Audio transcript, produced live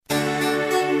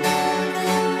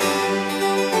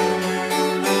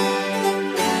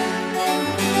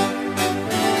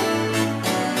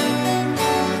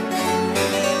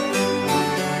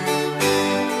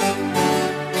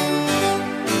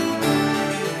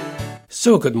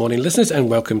So, good morning, listeners,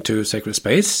 and welcome to Sacred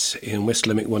Space in West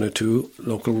Limerick 102,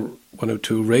 local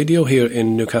 102 radio here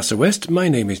in Newcastle West. My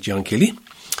name is John Keeley.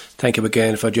 Thank you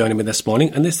again for joining me this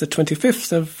morning, and this is the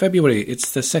 25th of February.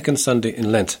 It's the second Sunday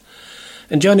in Lent.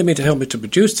 And joining me to help me to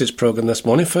produce this programme this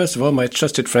morning, first of all, my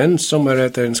trusted friend somewhere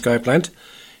out there in Skyplant,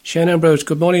 Shane Ambrose.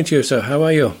 Good morning to you, sir. How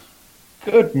are you?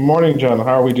 Good morning, John.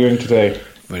 How are we doing today?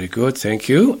 Very good, thank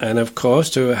you. And of course,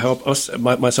 to help us,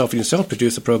 myself and yourself,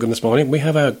 produce the programme this morning, we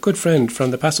have our good friend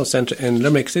from the Pastoral Centre in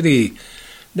Limerick City,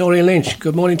 Noreen Lynch.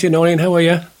 Good morning to you, Noreen. How are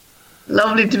you?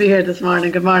 Lovely to be here this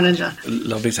morning. Good morning, John.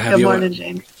 Lovely to have you. Good morning,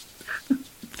 Jane.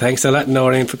 Thanks a lot,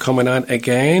 Noreen, for coming on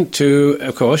again to,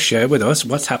 of course, share with us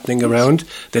what's happening around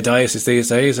the diocese these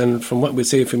days. And from what we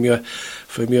see from your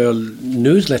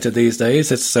newsletter these days,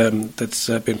 that's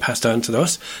been passed on to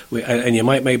us, and you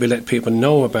might maybe let people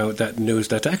know about that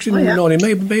newsletter. Actually, Noreen,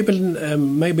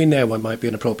 maybe now might be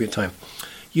an appropriate time.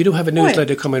 You do have a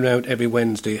newsletter coming out every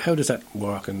Wednesday. How does that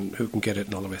work, and who can get it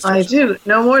and all the rest of it? I do.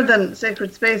 No more than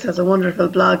Sacred Space has a wonderful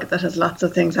blog that has lots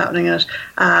of things happening in it.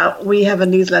 We have a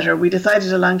newsletter. We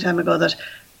decided a long time ago that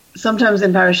sometimes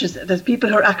in parishes, there's people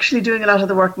who are actually doing a lot of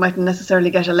the work mightn't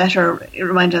necessarily get a letter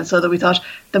reminding, so that we thought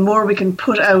the more we can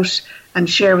put out and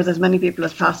share with as many people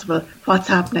as possible what's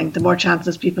happening, the more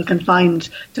chances people can find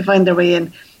their way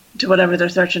in to whatever they're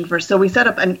searching for. So we set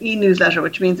up an e-newsletter,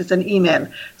 which means it's an email.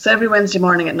 So every Wednesday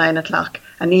morning at 9 o'clock,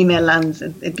 an email lands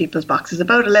in people's boxes.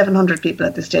 About 1,100 people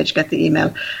at this stage get the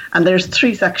email. And there's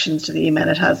 3 sections to the email.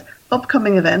 It has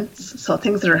upcoming events, so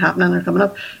things that are happening or coming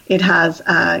up. It has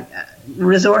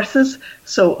resources,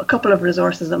 so a couple of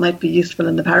resources that might be useful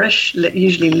in the parish,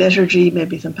 usually liturgy,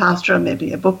 maybe some pastoral,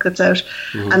 maybe a book that's out,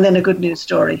 and then a good news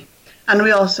story. And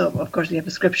we also, of course, we have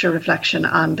a scripture reflection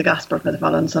on the gospel for the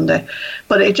following Sunday.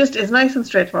 But it just is nice and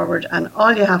straightforward. And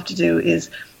all you have to do is,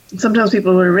 sometimes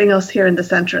people will ring us here in the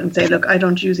centre and say, look, I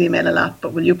don't use email a lot,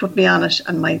 but will you put me on it?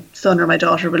 And my son or my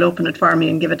daughter will open it for me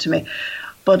and give it to me.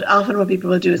 But often what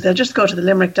people will do is they'll just go to the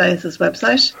Limerick Diocese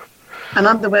website. And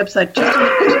on the website, just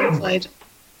on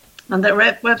the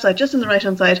right-hand side, just on the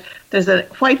right-hand side, there's a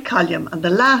white column, and the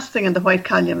last thing in the white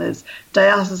column is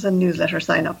Diocesan Newsletter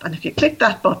Sign Up. And if you click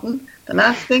that button, the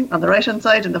last thing on the right-hand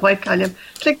side in the white column,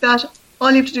 click that.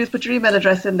 All you have to do is put your email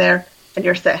address in there, and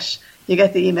you're set. You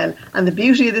get the email. And the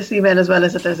beauty of this email as well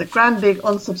is that there's a grand big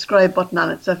unsubscribe button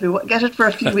on it. So if you get it for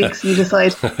a few weeks and you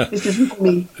decide this isn't for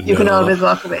me, you can always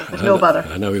walk away. There's no bother.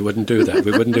 I know we wouldn't do that.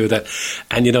 We wouldn't do that.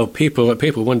 And, you know, people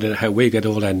wonder how we get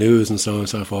all our news and so on and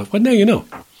so forth. Well, now you know.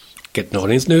 Get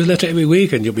Noreen's newsletter every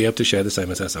week and you'll be able to share the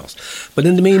same as ourselves. But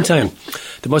in the meantime,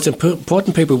 the most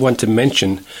important people we want to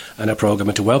mention on our programme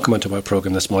and to welcome onto our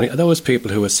programme this morning are those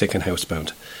people who are sick and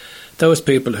housebound. Those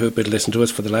people who've been listening to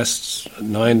us for the last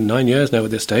nine years now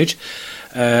at this stage,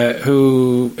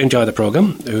 who enjoy the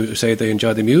programme, who say they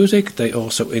enjoy the music, they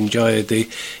also enjoy the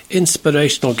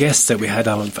inspirational guests that we have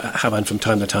on from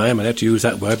time to time. I have to use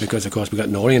that word because, of course, we got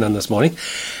Noreen on this morning.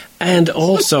 And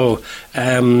also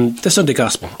the Sunday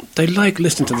Gospel. They like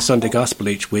listening to the Sunday Gospel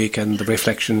each week and the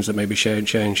reflections that maybe Shane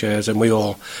shares, and we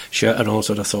all share our own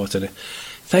sort of thoughts in it.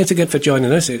 Thanks again for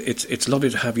joining us. It's lovely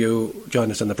to have you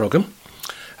join us on the programme.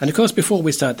 And of course, before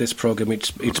we start this programme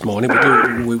each morning,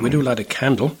 we do light a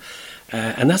candle.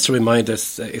 And that's to remind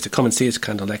us, it's a Come and See Us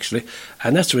candle actually,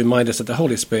 and that's to remind us that the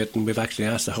Holy Spirit, and we've actually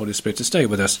asked the Holy Spirit to stay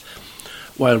with us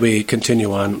while we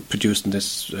continue on producing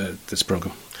this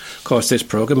programme. Of course, this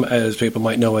programme, as people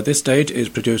might know at this stage, is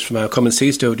produced from our Come and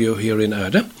See studio here in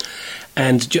Arda.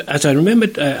 And as I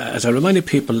reminded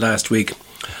people last week,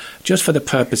 just for the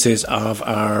purposes of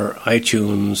our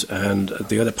iTunes and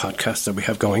the other podcasts that we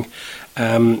have going,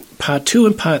 part 2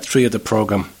 and part 3 of the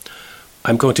programme,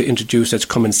 I'm going to introduce as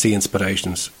Come and See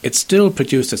Inspirations. It's still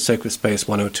produced at Sacred Space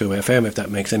 102 FM, if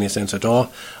that makes any sense at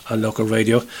all, on local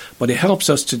radio, but it helps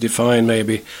us to define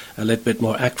maybe a little bit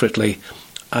more accurately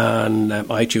on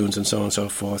iTunes and so on and so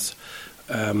forth,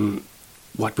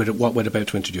 what we're about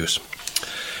to introduce.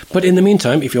 But in the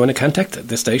meantime, if you want to contact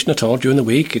the station at all during the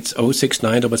week, it's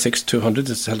 069 66 200,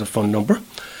 it's a telephone number.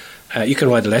 You can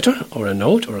write a letter or a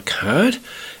note or a card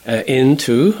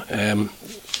into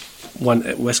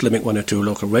West Limerick 102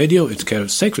 local radio. It's care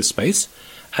of Sacred Space,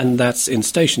 and that's in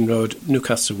Station Road,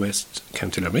 Newcastle West,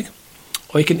 County Limerick.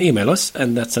 Or you can email us,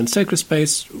 and that's on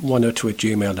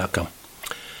sacredspace102@gmail.com.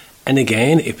 And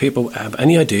again, if people have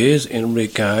any ideas in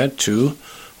regard to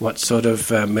what sort of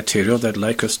material they'd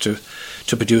like us to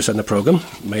produce on the programme,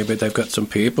 maybe they've got some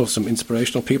people, some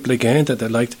inspirational people again, that they'd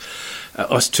like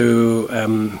us to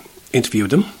interview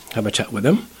them, have a chat with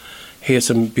them, hear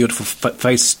some beautiful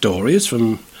faith stories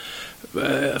from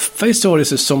Faith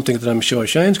stories is something that I'm sure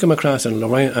Shane's come across and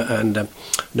Lorraine and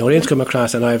Noreen's come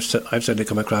across, and I've certainly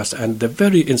come across, and they're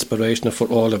very inspirational for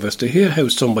all of us to hear how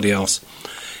somebody else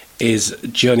is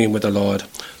journeying with the Lord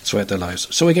throughout their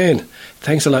lives. So again,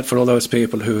 thanks a lot for all those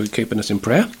people who are keeping us in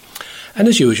prayer. And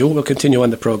as usual, we'll continue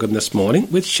on the programme this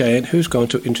morning with Shane, who's going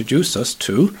to introduce us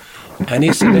to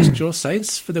any celestial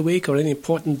sights for the week or any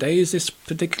important days this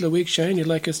particular week, Shane, you'd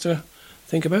like us to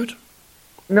think about?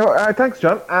 No, thanks,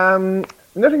 John.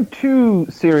 Nothing too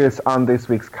serious on this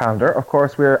week's calendar. Of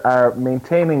course, we're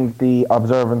maintaining the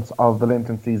observance of the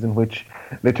Lenten season, which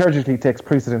liturgically takes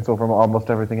precedence over almost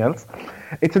everything else.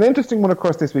 It's an interesting one, of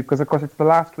course, this week, because, of course, it's the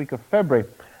last week of February.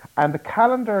 And the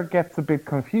calendar gets a bit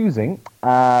confusing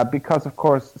because, of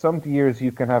course, some years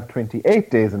you can have 28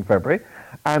 days in February,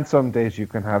 and some days you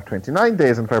can have 29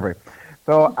 days in February.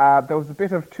 So there was a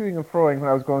bit of toing and froing when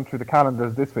I was going through the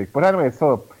calendars this week. But anyway,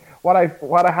 so what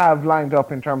I have lined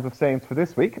up in terms of saints for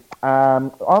this week,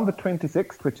 on the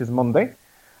 26th, which is Monday,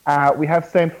 we have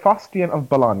Saint Faustian of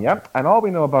Bologna, and all we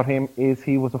know about him is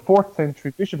he was a 4th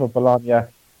century bishop of Bologna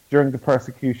during the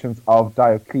persecutions of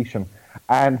Diocletian,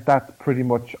 and that's pretty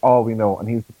much all we know. And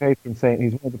he's the patron saint.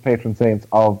 He's one of the patron saints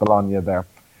of Bologna there.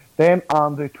 Then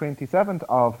on the 27th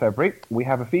of February, we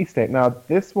have a feast day. Now,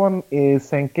 this one is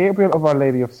Saint Gabriel of Our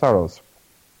Lady of Sorrows.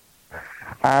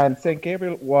 And St.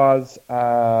 Gabriel was,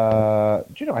 I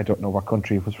don't know what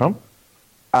country he was from.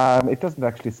 It doesn't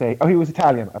actually say. Oh, he was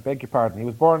Italian, I beg your pardon. He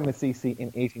was born in Assisi in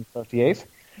 1838.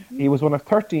 Mm-hmm. He was one of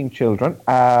 13 children,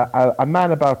 a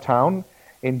man about town,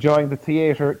 enjoying the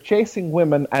theatre, chasing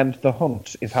women, and the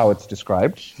hunt is how it's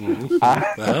described.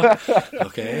 Mm-hmm.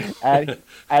 Okay.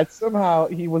 and somehow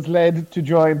he was led to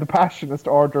join the Passionist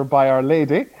Order by Our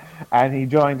Lady, and he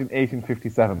joined in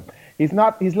 1857. His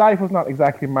life was not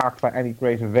exactly marked by any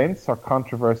great events or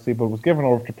controversy, but was given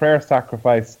over to prayer,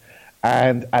 sacrifice,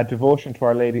 and a devotion to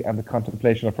Our Lady and the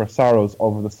contemplation of her sorrows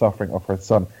over the suffering of her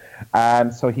son.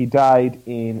 And so he died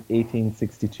in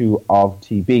 1862 of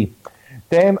TB.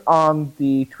 Then on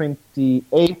the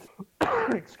 28th,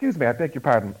 excuse me, I beg your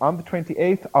pardon, on the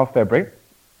 28th of February,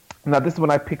 now this is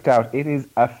when I picked out, it is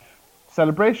a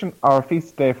celebration or a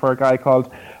feast day for a guy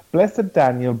called Blessed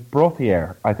Daniel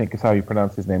Brothier, I think is how you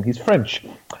pronounce his name. He's French.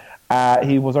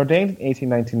 He was ordained in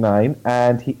 1899,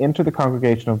 and he entered the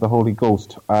Congregation of the Holy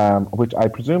Ghost, which I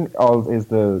presume is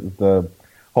the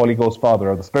Holy Ghost Father,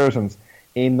 or the Spiritans,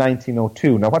 in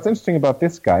 1902. Now, what's interesting about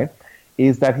this guy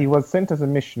is that he was sent as a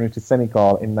missionary to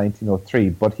Senegal in 1903,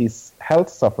 but his health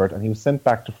suffered, and he was sent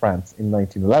back to France in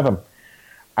 1911.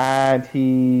 And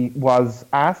he was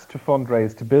asked to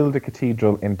fundraise to build a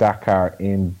cathedral in Dakar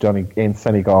in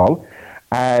Senegal.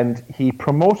 And he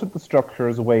promoted the structure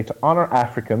as a way to honour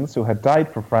Africans who had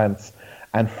died for France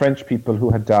and French people who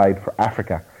had died for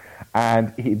Africa.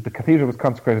 And the cathedral was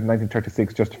consecrated in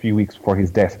 1936, just a few weeks before his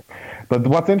death. But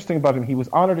what's interesting about him, he was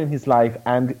honoured in his life,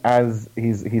 and as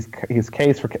his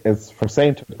case for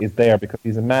sainthood is there because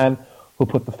he's a man who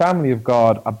put the family of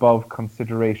God above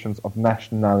considerations of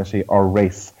nationality or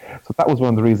race. So that was one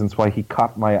of the reasons why he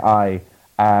caught my eye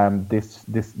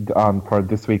for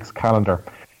this week's calendar.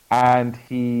 And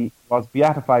he was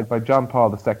beatified by John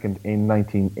Paul II in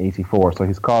 1984, so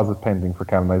his cause is pending for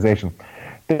canonization.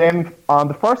 Then on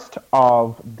the 1st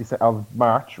of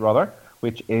March,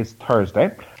 which is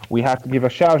Thursday, we have to give a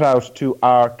shout out to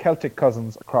our Celtic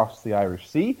cousins across the Irish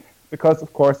Sea, because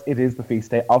of course it is the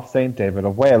feast day of St. David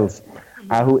of Wales,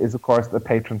 who is of course the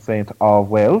patron saint of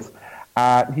Wales.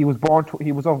 He was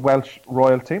of Welsh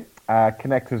royalty,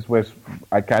 connected with,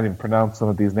 I can't even pronounce some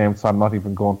of these names, so I'm not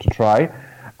even going to try.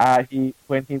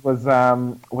 When he was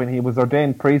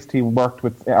ordained priest, he worked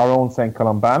with our own St.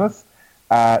 Columbanus,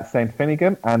 St.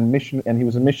 Finnegan, and he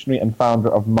was a missionary and founder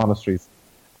of monasteries.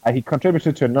 He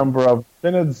contributed to a number of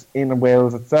synods in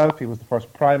Wales itself. He was the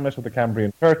first primate of the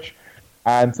Cambrian Church,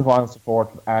 and so on and so forth.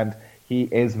 And he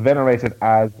is venerated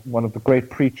as one of the great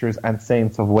preachers and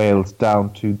saints of Wales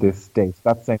down to this date.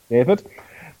 That's St. David.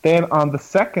 Then on the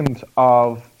 2nd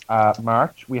of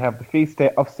March, we have the feast day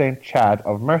of St. Chad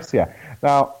of Mercia.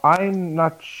 Now, I'm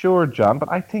not sure, John, but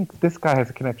I think this guy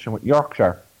has a connection with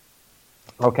Yorkshire.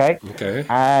 Okay.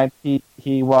 And he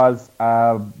was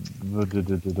what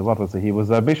was it? He was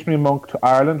a missionary monk to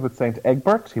Ireland with St.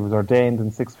 Egbert. He was ordained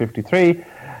in 653.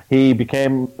 He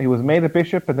was made a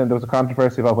bishop, and then there was a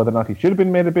controversy about whether or not he should have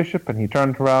been made a bishop, and he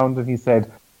turned around and he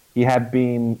said he had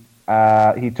been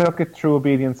he took it through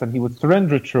obedience, and he would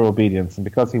surrender it through obedience. And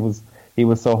because he was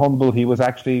so humble, he was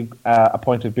actually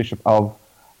appointed bishop of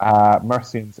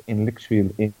Mercians in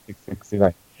Lichfield in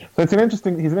 669. So he's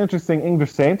an interesting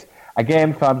English saint.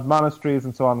 Again, founded monasteries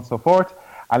and so on and so forth.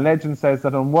 And legend says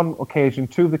that on one occasion,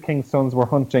 2 of the king's sons were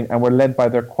hunting and were led by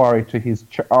their quarry to his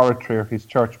oratory or his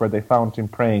church, where they found him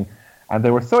praying. And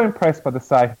they were so impressed by the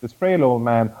sight of this frail old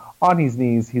man on his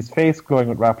knees, his face glowing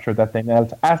with rapture, that they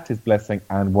knelt, asked his blessing,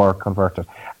 and were converted.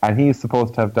 And he is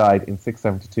supposed to have died in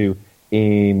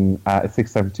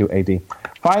 672 AD.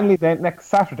 Finally, then, next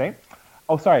Saturday.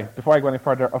 Oh, sorry, before I go any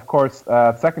further, of course,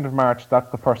 2nd of March,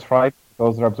 that's the first Friday.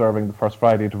 Those are observing the first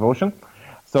Friday devotion.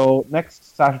 So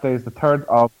next Saturday is the 3rd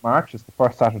of March. It's the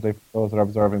first Saturday for those that are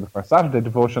observing the first Saturday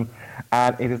devotion.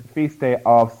 And it is the feast day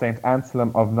of St.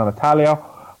 Anselm of Nonitalia,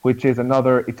 which is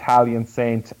another Italian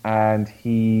saint, and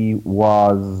he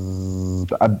was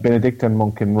a Benedictine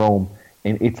monk in Rome,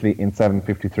 in Italy, in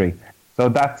 753. So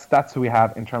that's who we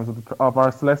have in terms of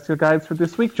our celestial guides for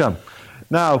this week, John.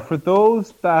 Now, for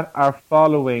those that are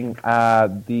following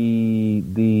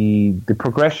the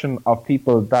progression of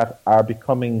people that are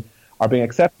being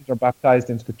accepted or baptized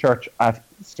into the church at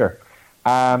Easter,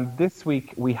 this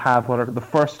week we have the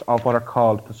first of what are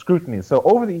called the scrutinies. So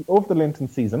over the Lenten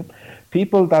season,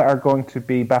 people that are going to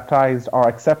be baptized or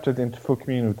accepted into full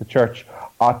communion with the church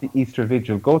at the Easter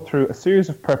Vigil go through a series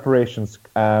of preparations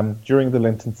during the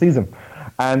Lenten season.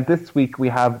 And this week we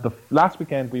have last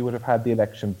weekend we would have had the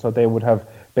election, so they would have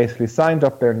basically signed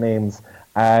up their names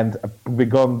and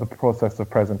begun the process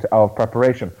of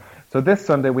preparation. So this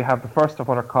Sunday we have the first of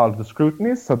what are called the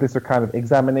scrutinies. So these are kind of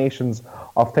examinations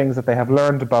of things that they have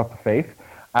learned about the faith.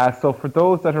 So for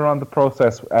those that are on the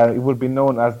process, it would be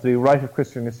known as the Rite of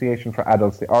Christian Initiation for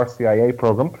Adults, the RCIA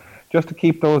program, just to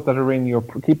keep those that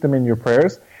are keep them in your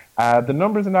prayers. The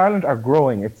numbers in Ireland are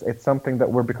growing. It's something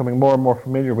that we're becoming more and more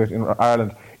familiar with in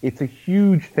Ireland. It's a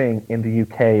huge thing in the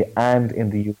UK and in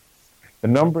the US. The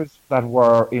numbers that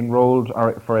were enrolled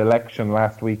for election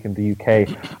last week in the UK,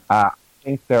 I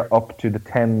think they're up to the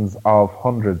tens of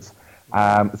hundreds.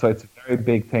 So it's a very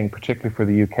big thing, particularly for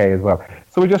the UK as well.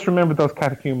 So we just remember those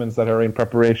catechumens that are in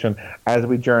preparation as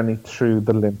we journey through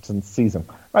the Lenten season.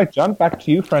 Right, John, back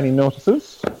to you for any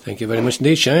notices. Thank you very much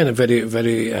indeed, Shane. A very,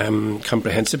 very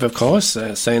comprehensive, of course,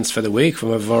 Saints for the Week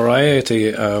from a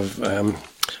variety of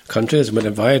countries with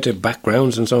a variety of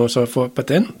backgrounds and so on and so forth. But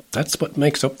then that's what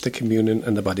makes up the communion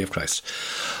and the body of Christ.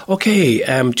 Okay,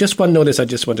 just one notice I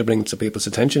just want to bring to people's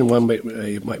attention. One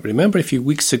you might remember a few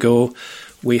weeks ago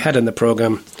we had in the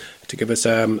programme to give us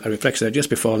a reflection there just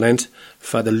before Lent,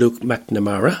 Father Luke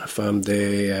McNamara from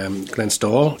the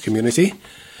Glenstall community.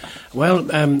 Well,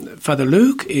 Father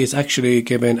Luke is actually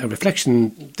giving a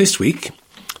reflection this week,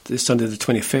 this Sunday the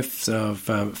 25th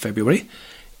of February,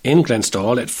 in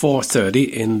Glenstall at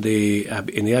 4:30 in the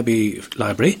Abbey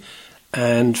Library.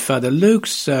 And Father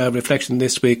Luke's reflection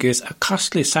this week is A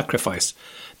Costly Sacrifice,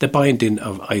 the Binding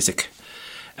of Isaac.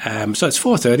 So it's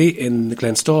 4:30 in the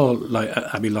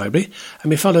Glenstall Abbey Library,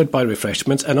 and be followed by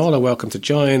refreshments, and all are welcome to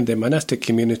join the monastic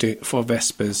community for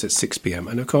Vespers at 6 p.m.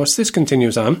 And of course this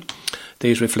continues on.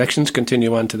 These reflections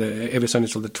continue on to every Sunday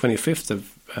until the 25th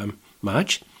of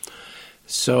March.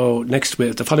 So next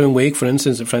week, the following week, for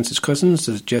instance, the Francis Cousins,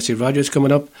 there's Jesse Rogers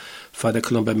coming up, Father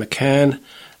Columba McCann,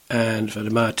 and Father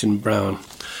Martin Brown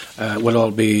will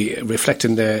all be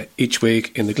reflecting there each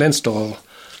week in the Glenstall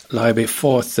Library,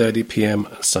 4:30 p.m.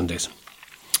 Sundays.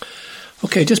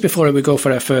 Okay, just before we go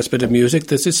for our first bit of music,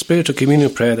 there's this spiritual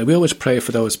communion prayer that we always pray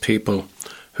for those people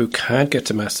who can't get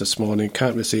to Mass this morning,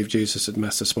 can't receive Jesus at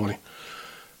Mass this morning,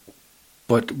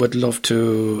 but would love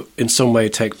to in some way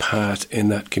take part in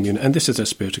that communion. And this is a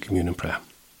spiritual communion prayer.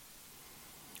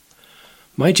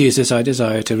 My Jesus, I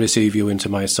desire to receive you into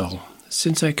my soul.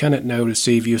 Since I cannot now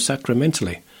receive you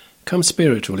sacramentally, come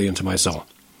spiritually into my soul.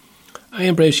 I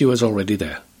embrace you as already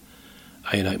there.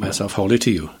 I unite myself wholly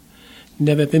to you.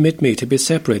 Never permit me to be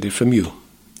separated from you.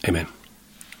 Amen.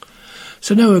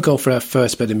 So now we'll go for our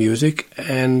first bit of music,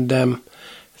 and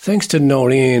thanks to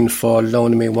Noreen for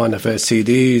loaning me one of her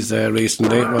CDs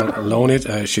recently. Well, loan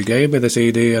it. She gave me the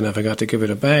CD and I forgot to give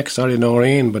it back. Sorry,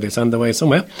 Noreen, but it's on the way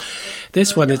somewhere.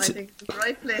 This one, it's... I think it's the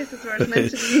right place. It's where it's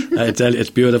meant to be. I tell you, it's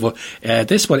beautiful.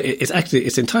 This one,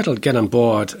 it's entitled Get On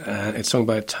Board. It's sung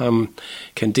by Tom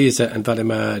Candiza and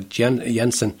Valdemar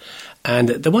Jensen. And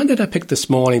the one that I picked this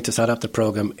morning to start up the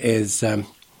programme is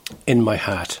In My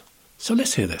Heart. So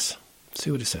let's hear this.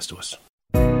 See what it says to us.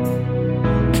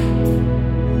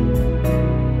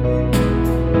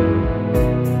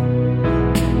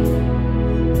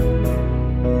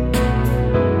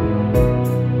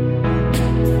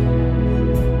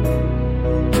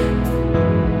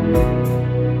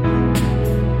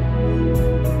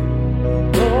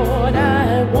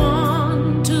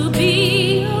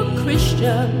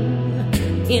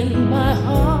 In my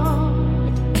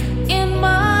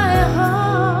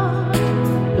heart,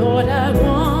 Lord, I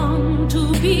want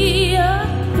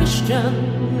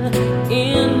Christian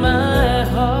in my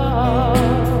heart.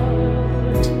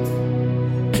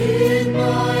 In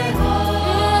my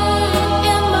heart.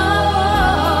 In my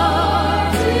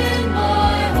heart. In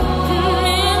my heart.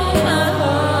 In my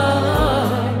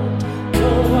heart.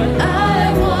 Lord,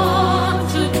 I want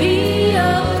to be a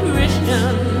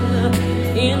Christian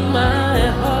in my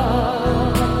heart.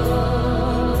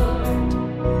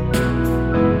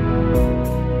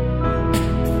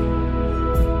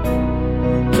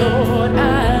 Lord,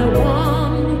 I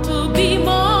want to be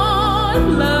more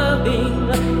loving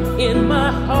in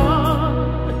my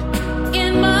heart,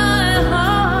 in my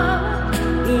heart.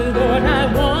 Lord, I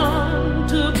want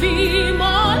to be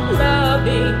more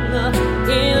loving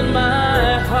in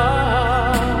my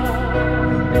heart.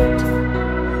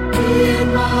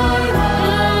 In my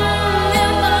heart.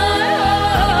 In my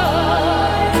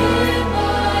heart. In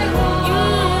my heart.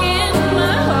 In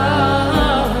my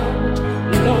heart.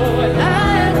 Lord,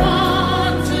 I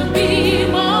want to be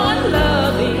more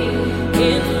loving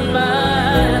in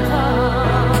my heart.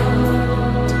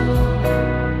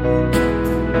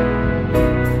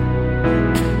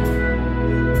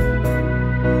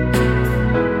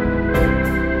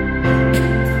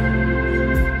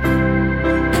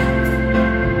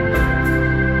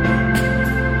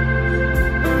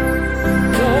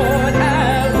 Lord,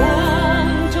 I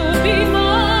want to be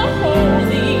more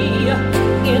holy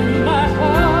in my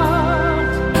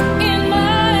heart, in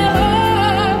my heart.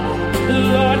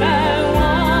 Lord, I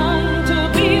want to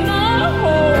be more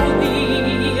holy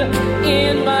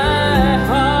in my heart. In my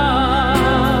heart. In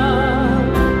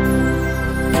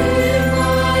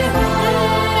my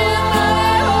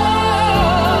heart.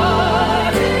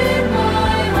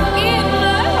 In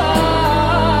my heart.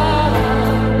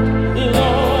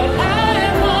 Lord, I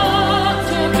want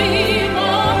to be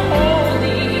more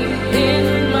holy in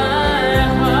my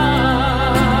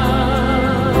heart.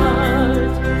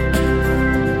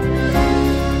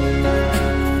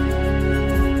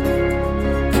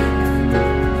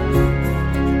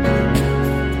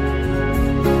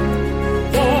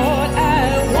 Lord,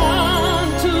 I want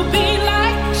to be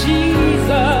like Jesus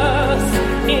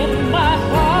in my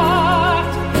heart,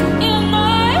 in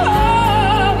my heart.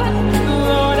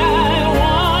 Lord, I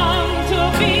want to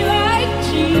be like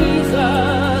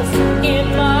Jesus in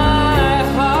my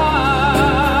heart.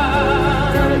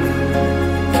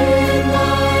 In my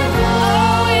heart.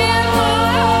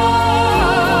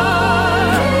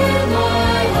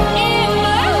 In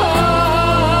my heart.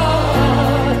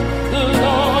 In my heart.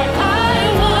 Lord,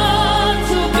 I want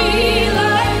to be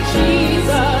like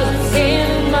Jesus in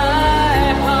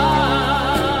my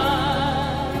heart.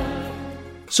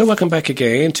 So welcome back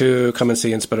again to Come and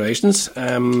See Inspirations.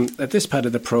 At this part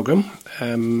of the programme,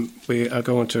 we are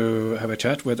going to have a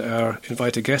chat with our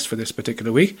invited guest for this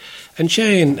particular week. And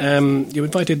Shane, you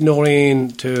invited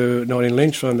Noreen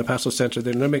Lynch from the Pastoral Centre of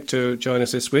the Limerick to join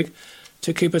us this week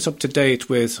to keep us up to date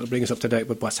with, or bring us up to date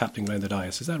with what's happening around the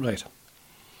diocese. Is that right?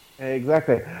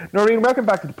 Exactly. Noreen, welcome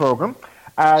back to the programme.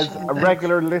 As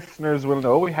regular listeners will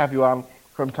know, we have you on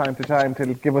from time to time to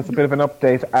give us a bit of an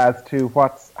update as to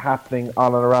what's happening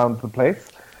on and around the place.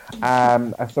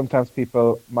 As sometimes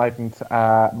people mightn't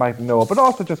know, but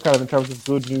also just kind of in terms of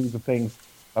good news of things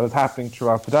that is happening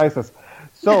throughout the diocese.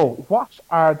 So, what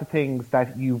are the things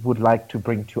that you would like to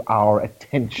bring to our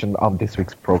attention on this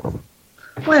week's programme?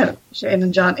 Well, Shane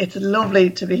and John, it's lovely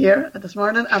to be here this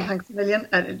morning, and thanks a million.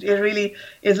 And it really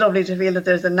is lovely to feel that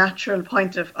there's a natural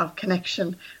point of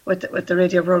connection with the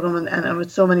radio programme and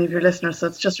with so many of your listeners. So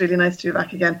it's just really nice to be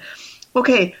back again.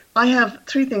 Okay, I have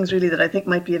three things really that I think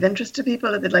might be of interest to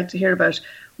people that they'd like to hear about.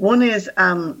 One is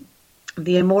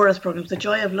the Amoris programs, the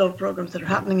Joy of Love programs that are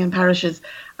happening in parishes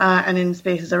and in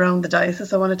spaces around the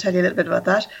diocese. I want to tell you a little bit about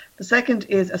that. The second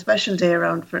is a special day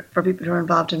around for people who are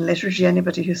involved in liturgy,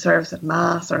 anybody who serves at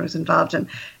Mass or who's involved in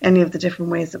any of the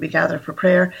different ways that we gather for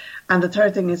prayer. And the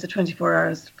third thing is the 24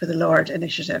 Hours for the Lord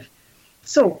initiative.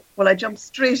 So, will I jump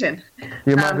straight in?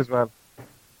 You might as well.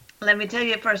 Let me tell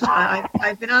you first,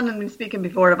 I've been on and been speaking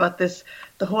before about this,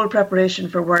 the whole preparation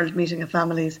for World Meeting of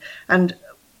Families. And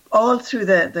all through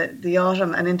the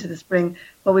autumn and into the spring,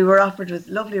 what we were offered was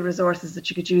lovely resources that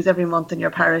you could use every month in your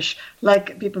parish,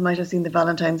 like people might have seen the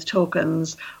Valentine's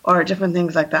tokens or different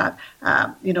things like that.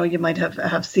 You might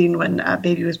have seen when a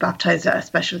baby was baptised, a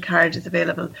special card is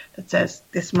available that says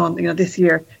this month, this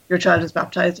year, your child is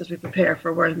baptised as we prepare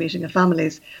for World Meeting of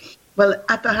Families. Well,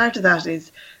 at the heart of that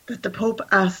is that the Pope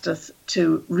asked us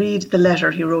to read the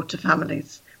letter he wrote to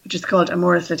families, which is called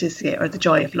Amoris Laetitia, or the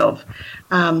Joy of Love.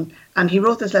 And he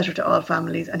wrote this letter to all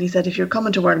families, and he said, if you're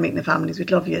coming to World Meeting of Families, we'd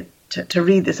love you to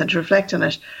read this and to reflect on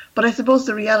it. But I suppose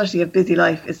the reality of busy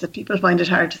life is that people find it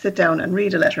hard to sit down and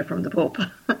read a letter from the Pope.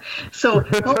 So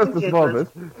what we did was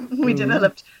we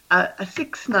developed a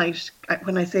 6-night,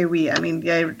 when I say we, I mean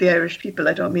the Irish people,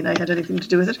 I don't mean I had anything to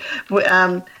do with it, but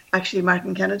actually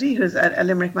Martin Kennedy, who's a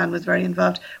Limerick man, was very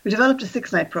involved. We developed a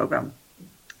 6-night programme.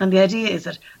 And the idea is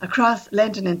that across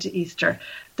Lent and into Easter,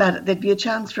 that there'd be a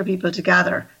chance for people to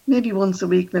gather, maybe once a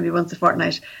week, maybe once a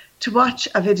fortnight, to watch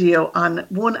a video on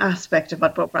one aspect of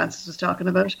what Pope Francis was talking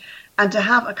about and to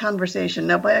have a conversation.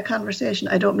 Now, by a conversation,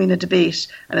 I don't mean a debate,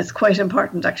 and it's quite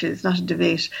important, actually. It's not a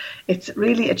debate. It's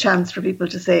really a chance for people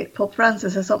to say, Pope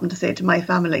Francis has something to say to my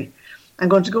family. I'm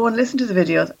going to go and listen to the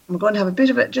videos. I'm going to have a bit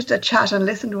of it, just a chat and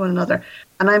listen to one another,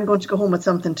 and I'm going to go home with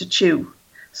something to chew.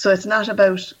 So it's not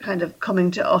about kind of coming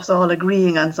to us all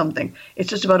agreeing on something. It's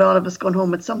just about all of us going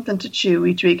home with something to chew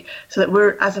each week so that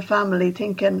we're, as a family,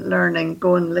 thinking, learning,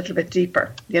 going a little bit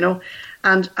deeper, you know.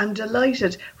 And I'm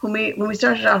delighted. When we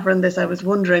started offering this, I was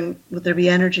wondering, would there be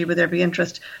energy, would there be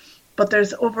interest? But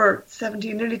there's over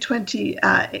 17, nearly 20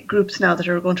 groups now that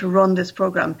are going to run this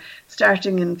programme,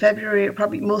 starting in February,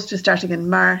 probably most is starting in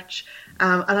March.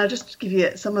 And I'll just give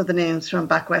you some of the names from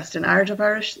back west in Ard of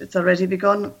Irish. It's already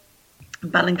begun.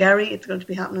 Ballingarry, it's going to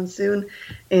be happening soon.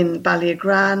 In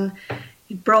Ballyagran,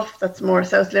 in Bruff, that's more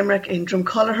South Limerick. In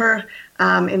Drumcolliher,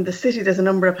 in the city, there's a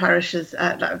number of parishes.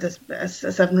 There's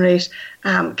 7 or 8.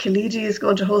 Killeedy is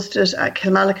going to host it.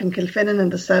 Kilmallock and Kilfinnan in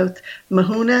the south.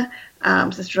 Mahuna,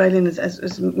 Sister Eileen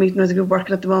is meeting with a group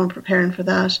working at the moment, preparing for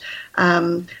that.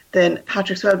 Then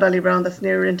Patrickswell, Ballybrown, that's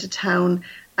nearer into town.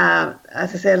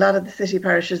 As I say, a lot of the city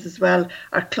parishes as well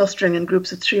are clustering in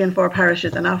groups of 3 and 4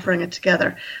 parishes and offering it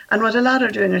together. And what a lot are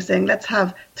doing are saying, let's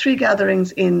have 3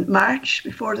 gatherings in March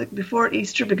before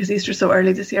Easter, because Easter's so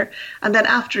early this year, and then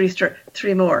after Easter,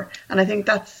 3 more. And I think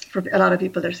that's, for a lot of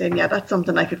people, they're saying, yeah, that's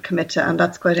something I could commit to, and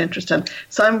that's quite interesting.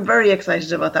 So I'm very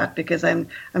excited about that, because I'm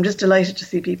just delighted to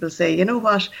see people say, you know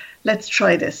what, let's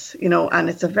try this, you know. And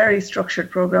it's a very structured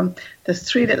programme. There's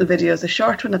 3 little videos, a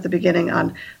short one at the beginning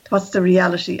on what's the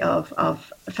reality of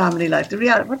family life,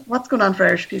 what's going on for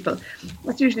Irish people.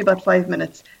 That's usually about 5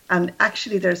 minutes. And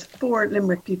actually there's 4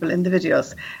 Limerick people in the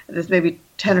videos. There's maybe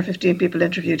 10 or 15 people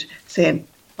interviewed saying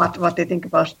what they think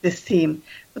about this theme.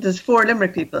 But there's 4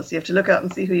 Limerick people, so you have to look out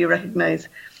and see who you recognise.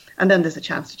 And then there's a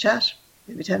chance to chat,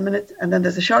 maybe 10 minutes. And then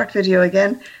there's a short video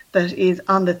again that is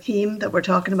on the theme that we're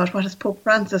talking about. What has Pope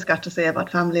Francis got to say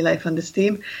about family life on this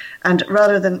theme? And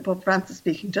rather than Pope Francis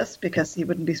speaking to us, because he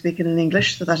wouldn't be speaking in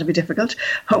English, so that'd be difficult,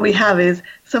 what we have is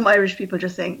some Irish people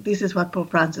just saying, this is what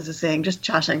Pope Francis is saying, just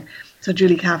chatting. So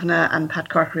Julie Kavanagh and Pat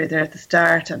Corkery are there at the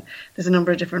start, and there's a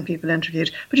number of different people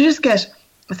interviewed. But you just get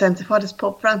a sense of what is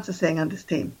Pope Francis saying on this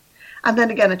theme. And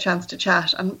then again, a chance to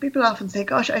chat. And people often say,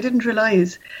 gosh, I didn't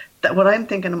realise that what I'm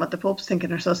thinking and what the Pope's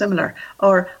thinking are so similar.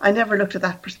 Or I never looked at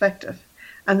that perspective.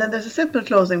 And then there's a simple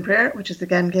closing prayer, which is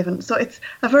again given. So it's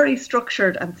a very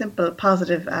structured and simple,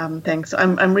 positive thing. So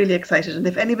I'm really excited. And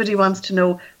if anybody wants to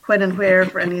know when and where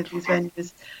for any of these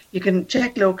venues, you can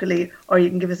check locally, or you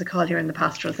can give us a call here in the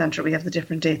Pastoral Centre. We have the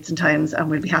different dates and times, and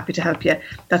we'll be happy to help you.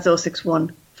 That's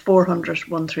 061 400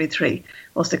 133,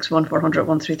 061 400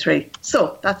 133.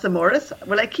 So that's the Morris.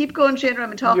 Will I keep going, Shane?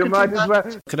 I'm talking. You might as well.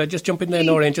 Could I just jump in there,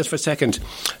 Noreen, just for a second?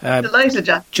 Delighted,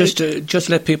 Jack. Just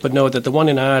let people know that the one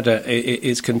in Arda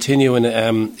is continuing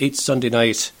each Sunday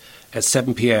night at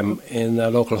 7 p.m. in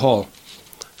a local hall.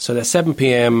 So that's 7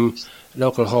 p.m.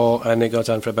 local hall, and it goes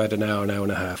on for about an hour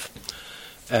and a half.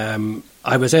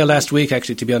 I was there last week,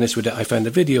 actually, to be honest with you. I found the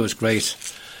video was great.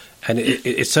 And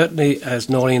it certainly, as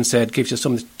Noreen said, gives you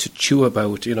something to chew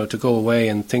about, you know, to go away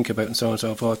and think about and so on and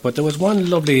so forth. But there was one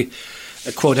lovely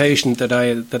quotation that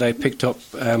I picked up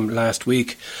last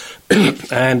week.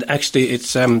 And actually,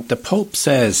 it's the Pope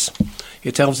says,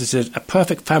 he tells us that a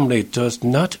perfect family does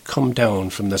not come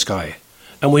down from the sky.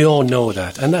 And we all know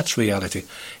that. And that's reality.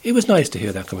 It was nice to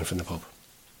hear that coming from the Pope.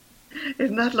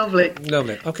 Isn't that lovely?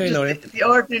 Lovely. Okay, Noreen. The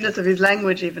ordinariness of his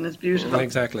language even is beautiful.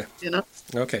 Exactly. You know?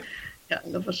 Okay. Yeah, I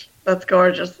love it. That's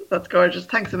gorgeous. That's gorgeous.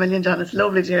 Thanks a million, John. It's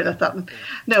lovely to hear that's happening.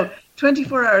 Now,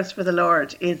 24 Hours for the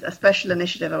Lord is a special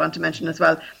initiative I want to mention as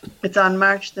well. It's on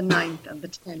March the 9th and the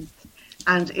 10th.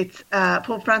 And it's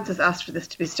Pope Francis asked for this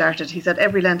to be started. He said,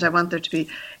 every Lent I want there to be,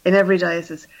 in every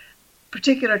diocese,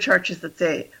 particular churches that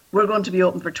say, we're going to be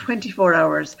open for 24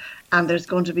 hours and there's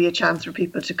going to be a chance for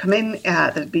people to come in.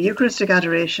 There'll be Eucharistic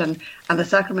adoration and the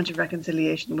Sacrament of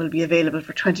Reconciliation will be available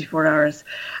for 24 hours.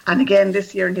 And again,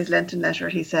 this year in his Lenten letter,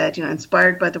 he said, you know,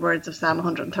 inspired by the words of Psalm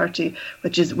 130,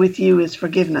 which is, with you is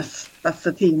forgiveness. That's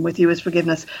the theme, with you is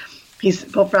forgiveness.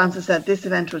 Pope Francis said this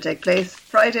event will take place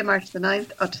Friday, March the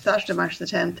 9th, up to Saturday, March the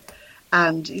 10th.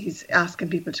 and he's asking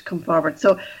people to come forward.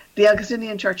 So the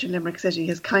Augustinian Church in Limerick City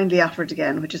has kindly offered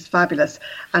again, which is fabulous.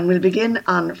 And we'll begin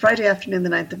on Friday afternoon, the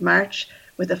 9th of March,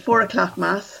 with a 4 o'clock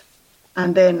Mass.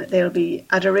 And then there'll be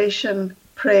adoration,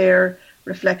 prayer,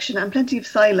 reflection, and plenty of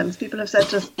silence. People have said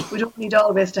to us, we don't need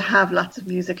always to have lots of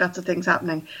music, lots of things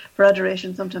happening. For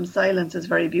adoration, sometimes silence is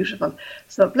very beautiful.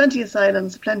 So plenty of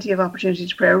silence, plenty of opportunity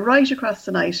to pray right across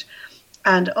the night.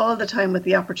 And all the time with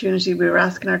the opportunity, we were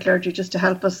asking our clergy just to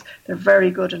help us. They're very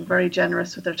good and very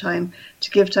generous with their time, to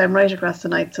give time right across the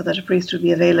night so that a priest will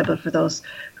be available for those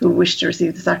who wish to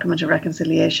receive the sacrament of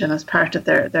reconciliation as part of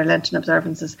their Lenten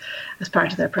observances, as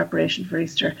part of their preparation for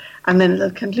Easter. And then it'll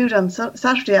conclude on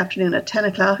Saturday afternoon at 10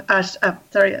 o'clock,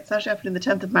 Saturday afternoon, the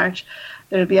 10th of March,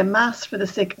 there'll be a Mass for the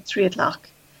sick at 3 o'clock.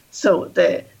 So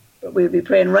we'll be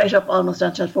praying right up almost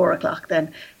until 4 o'clock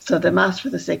then. So the Mass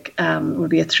for the sick will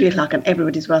be at 3 o'clock, and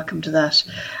everybody's welcome to that.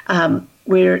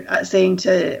 We're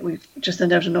we've just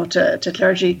sent out a note to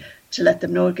clergy to let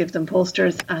them know, give them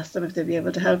posters, ask them if they'll be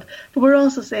able to help. But we're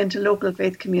also saying to local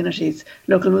faith communities,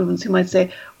 local movements who might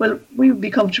say, well, we would be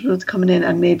comfortable with coming in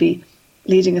and maybe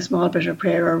leading a small bit of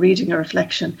prayer or reading a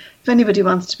reflection. If anybody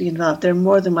wants to be involved, they're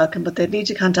more than welcome, but they need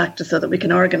to contact us so that we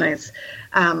can organise.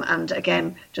 And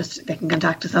again, just they can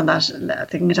contact us on that.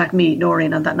 They can contact me,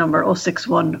 Noreen, on that number,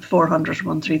 061 400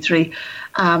 133.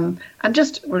 And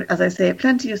just, as I say,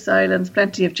 plenty of silence,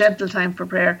 plenty of gentle time for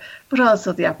prayer, but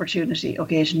also the opportunity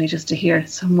occasionally just to hear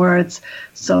some words,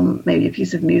 maybe a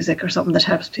piece of music or something that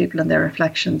helps people in their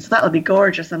reflections. So that'll be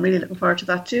gorgeous. I'm really looking forward to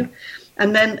that too.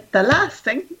 And then the last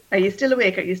thing, are you still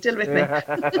awake? Are you still with me?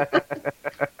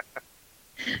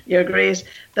 You're great.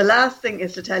 The last thing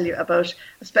is to tell you about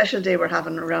a special day we're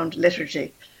having around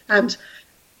liturgy. And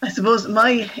I suppose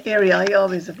my area, I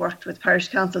always have worked with parish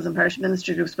councils and parish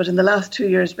ministry groups, but in the last 2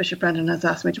 years, Bishop Brendan has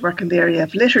asked me to work in the area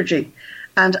of liturgy.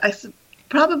 And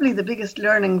probably the biggest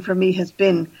learning for me has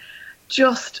been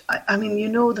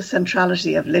the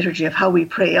centrality of liturgy, of how we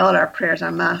pray, all our prayers,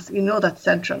 our Mass, that's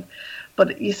central.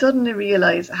 But you suddenly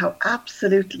realise how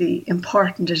absolutely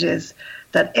important it is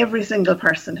that every single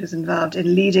person who's involved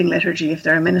in leading liturgy, if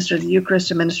they're a minister of the Eucharist,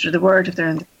 a minister of the Word, if they're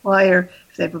in the choir,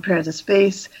 if they prepare the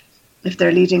space, if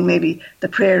they're leading maybe the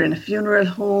prayer in a funeral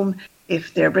home,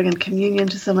 if they're bringing communion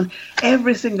to someone,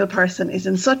 every single person is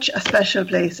in such a special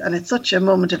place, and it's such a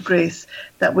moment of grace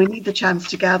that we need the chance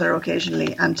to gather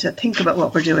occasionally and to think about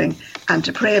what we're doing and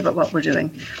to pray about what we're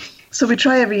doing. So we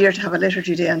try every year to have a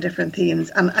liturgy day on different themes.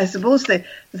 And I suppose the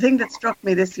thing that struck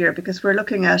me this year, because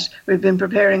we've been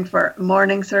preparing for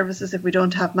morning services if we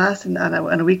don't have Mass on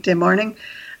a weekday morning.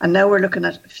 And now we're looking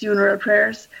at funeral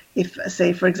prayers. If,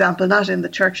 say, for example, not in the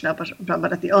church now,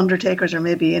 but at the undertakers or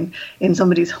maybe in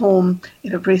somebody's home,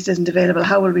 if a priest isn't available,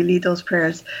 how will we lead those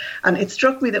prayers? And it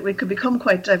struck me that we could become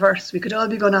quite diverse. We could all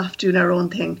be going off doing our own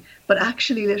thing. But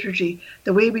actually liturgy,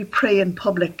 the way we pray in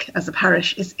public as a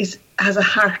parish has a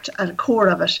heart and a core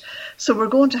of it. So we're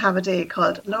going to have a day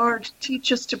called Lord,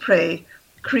 Teach Us to Pray,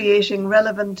 Creating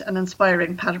Relevant and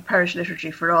Inspiring Parish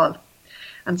Liturgy for All.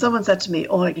 And someone said to me,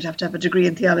 you'd have to have a degree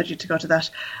in theology to go to that.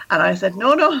 And I said,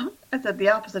 no. I said, the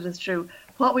opposite is true.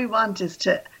 What we want is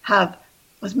to have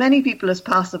as many people as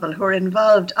possible who are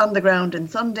involved on the ground in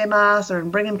Sunday Mass or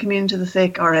in bringing communion to the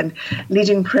sick or in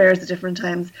leading prayers at different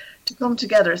times to come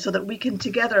together so that we can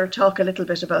together talk a little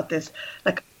bit about this.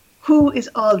 Like, who is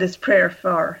all this prayer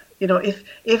for?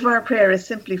 If our prayer is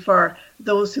simply for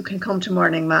those who can come to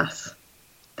morning Mass,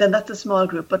 then that's a small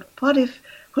group. But what if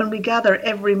when we gather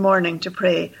every morning to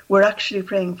pray, we're actually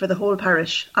praying for the whole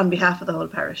parish on behalf of the whole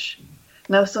parish?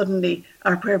 Now suddenly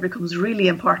our prayer becomes really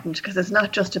important because it's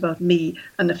not just about me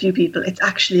and a few people, it's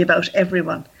actually about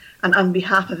everyone. And on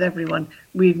behalf of everyone,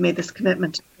 we've made this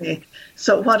commitment to pray.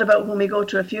 So what about when we go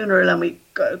to a funeral and we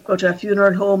go to a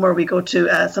funeral home or we go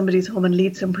to somebody's home and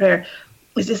lead some prayer?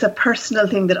 Is this a personal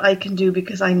thing that I can do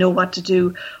because I know what to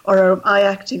do? Or am I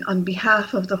acting on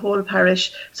behalf of the whole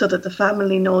parish so that the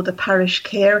family know the parish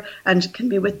care and can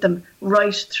be with them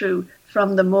right through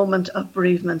from the moment of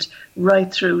bereavement right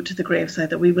through to the graveside,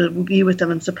 that we will be with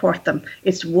them and support them?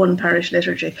 It's one parish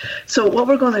liturgy. So what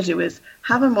we're going to do is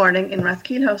have a morning in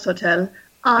Rathkeil House Hotel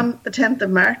on the 10th of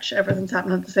March. Everything's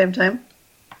happening at the same time.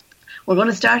 We're going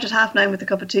to start at 9:30 with a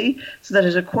cup of tea so that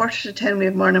at 9:45 we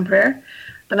have morning prayer.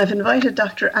 Then I've invited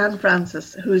Dr. Anne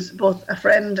Francis, who's both a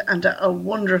friend and a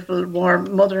wonderful,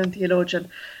 warm mother and theologian,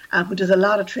 who does a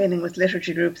lot of training with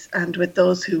liturgy groups and with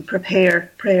those who prepare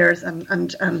prayers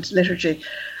and liturgy.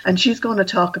 And she's going to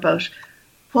talk about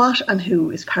what and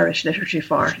who is parish liturgy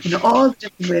for. All the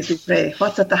different ways we pray,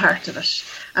 what's at the heart of it.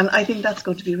 And I think that's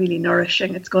going to be really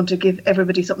nourishing. It's going to give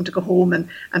everybody something to go home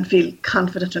and feel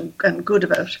confident and good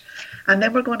about. And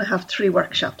then we're going to have 3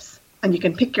 workshops. and you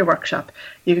can pick your workshop.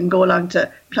 You can go along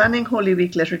to Planning Holy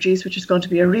Week Liturgies, which is going to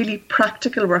be a really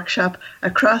practical workshop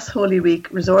across Holy Week,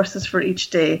 resources for each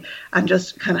day, and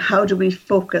just kind of how do we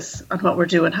focus on what we're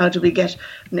doing? How do we get,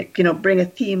 bring a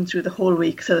theme through the whole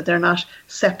week so that they're not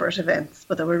separate events,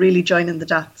 but that we're really joining the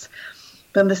dots.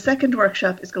 Then the second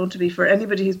workshop is going to be for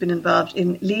anybody who's been involved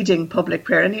in leading public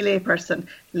prayer, any lay person,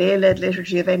 lay-led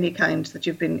liturgy of any kind that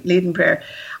you've been leading prayer.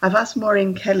 I've asked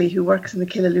Maureen Kelly, who works in the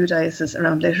Killaloe Diocese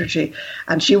around liturgy,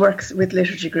 and she works with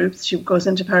liturgy groups. She goes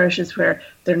into parishes where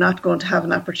they're not going to have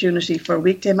an opportunity for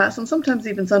weekday Mass and sometimes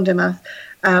even Sunday Mass.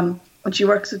 And she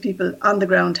works with people on the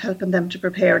ground, helping them to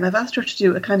prepare. And I've asked her to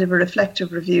do a kind of a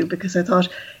reflective review because I thought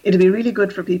it'd be really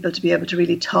good for people to be able to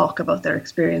really talk about their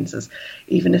experiences,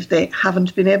 even if they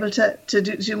haven't been able to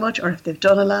do much or if they've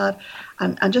done a lot.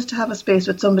 And just to have a space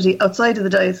with somebody outside of the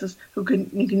diocese you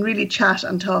can really chat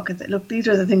and talk and say, look, these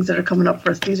are the things that are coming up for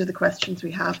us. These are the questions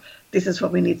we have. This is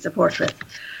what we need support with.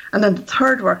 And then the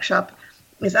third workshop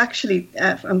is actually,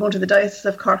 I'm going to the Diocese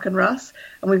of Cork and Ross,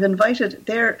 and we've invited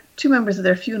two members of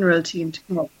their funeral team to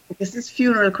come up, because this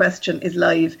funeral question is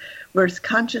live. We're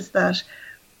conscious that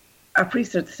our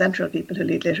priests are the central people who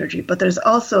lead liturgy, but there's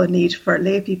also a need for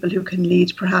lay people who can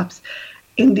lead perhaps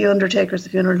in the undertakers, the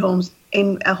funeral homes,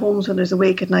 in homes when there's a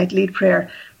wake at night, lead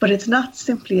prayer. But it's not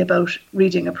simply about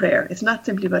reading a prayer. It's not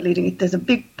simply about leading it. There's a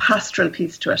big pastoral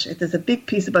piece to it. There's a big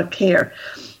piece about care.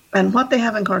 And what they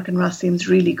have in Cork and Ross seems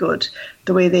really good.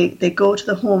 The way they go to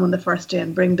the home on the first day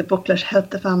and bring the booklet, help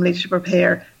the family to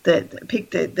prepare,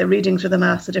 pick the readings for the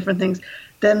Mass, the different things.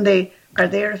 Then they are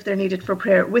there if they're needed for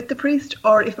prayer with the priest,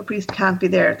 or if a priest can't be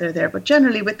there, they're there. But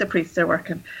generally with the priest they're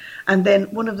working. And then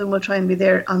one of them will try and be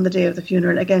there on the day of the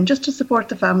funeral, again, just to support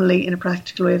the family in a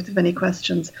practical way if they have any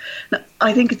questions. Now,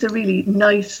 I think it's a really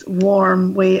nice,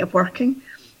 warm way of working.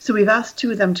 So we've asked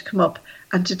two of them to come up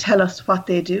and to tell us what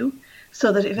they do,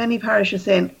 so that if any parish is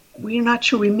saying, we're not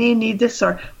sure, we may need this,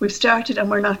 or we've started and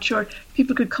we're not sure,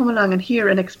 people could come along and hear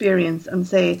an experience and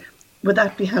say, would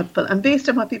that be helpful? And based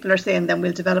on what people are saying, then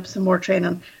we'll develop some more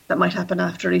training that might happen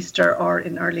after Easter or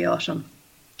in early autumn.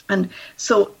 And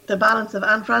so the balance of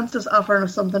Anne Francis offering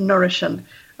us something nourishing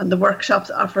and the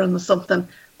workshops offering us something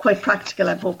quite practical,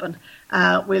 I'm hoping.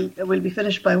 We'll be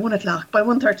finished by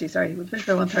 1:30, sorry. We'll finish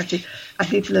by 1:30, and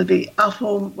people will be off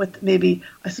home with maybe,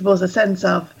 I suppose, a sense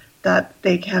of that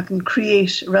they can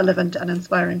create relevant and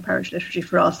inspiring parish liturgy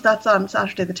for us. That's on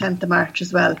Saturday the 10th of March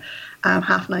as well,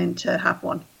 9:30 to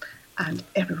 1:30. And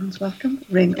everyone's welcome.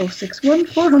 Ring 061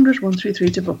 400 133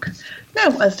 to book.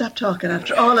 Now, I'll stop talking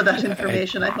after all of that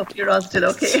information. I hope you're all still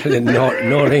okay.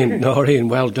 Noreen,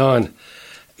 well done.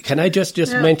 Can I just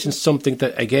mention something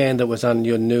that was on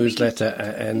your newsletter,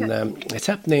 and it's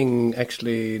happening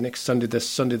actually next Sunday, the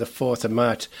 4th of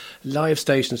March, live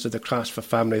stations of the Cross for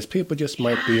Families. People just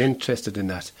might be interested in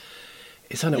that.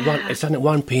 It's on at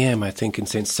 1 p.m. I think in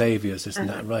St Saviour's, isn't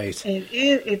that right? It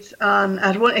is. It's on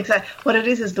at 1. Exactly. What it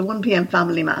is the 1 p.m.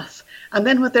 family mass, and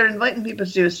then what they're inviting people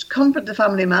to do is come for the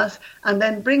family mass and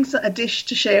then bring a dish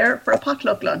to share for a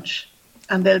potluck lunch.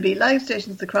 And there'll be live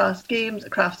stations across, games,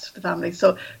 crafts for the family.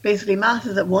 So basically, Mass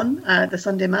is at 1, the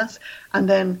Sunday Mass, and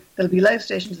then there'll be live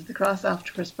stations at the Cross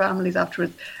afterwards, families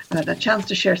afterwards, and a chance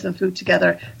to share some food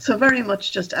together. So very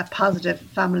much just a positive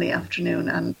family afternoon.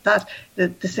 And that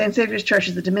the St Saviour's Church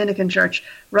is the Dominican church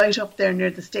right up there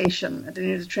near the station,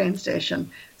 near the train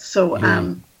station. So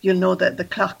you'll know that the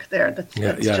clock there that's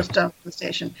just down the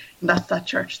station, and that's that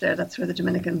church there. That's where the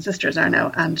Dominican sisters are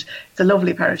now, and it's a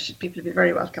lovely parish. People will be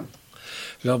very welcome.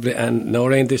 Lovely. And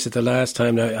Noreen, this is the last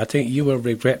time now. I think you will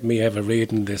regret me ever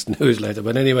reading this newsletter.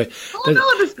 But anyway,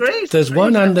 that's great. There's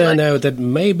one on there now that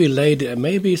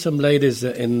maybe some ladies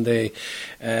in the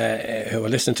who are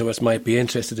listening to us might be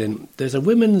interested in. There's a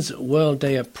Women's World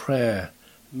Day of Prayer,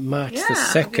 March the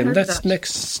 2nd. That's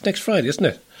next Friday, isn't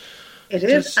it? It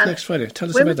is. Next Friday. Tell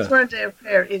us about that. Women's World Day of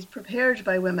Prayer is prepared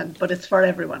by women, but it's for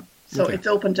everyone. So It's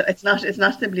open to, it's not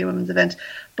simply a women's event,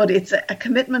 but it's a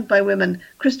commitment by women,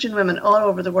 Christian women all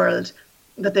over the world,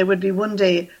 that there would be one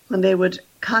day when they would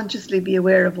consciously be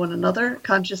aware of one another,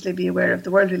 consciously be aware of the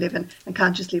world we live in, and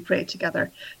consciously pray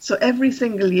together. So every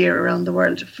single year around the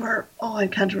world for, I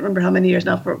can't remember how many years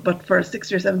now, but for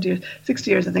 60 or 70 years, 60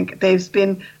 years I think, there's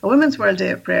been a Women's World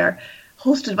Day of Prayer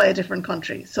hosted by a different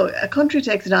country. So a country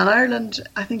takes it on. Ireland,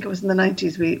 I think it was in the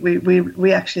 90s,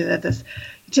 we actually did this.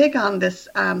 You take on this,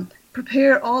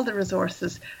 prepare all the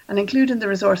resources and include in the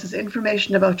resources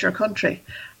information about your country.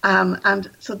 And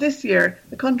so this year,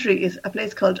 the country is a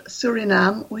place called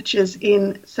Suriname, which is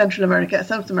in Central America,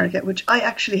 South America, which I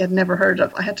actually had never heard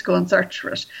of. I had to go and search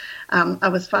for it. I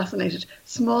was fascinated.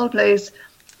 Small place,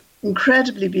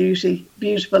 incredibly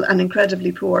beautiful and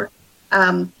incredibly poor.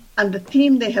 And the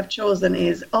theme they have chosen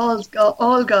is all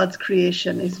God's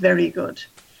creation is very good.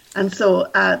 And so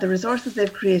the resources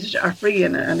they've created are free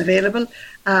and available.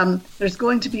 There's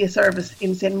going to be a service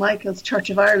in St. Michael's Church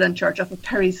of Ireland Church up at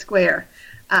Perry Square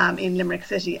in Limerick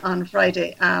City on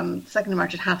Friday, 2nd of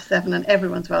March at 7:30, and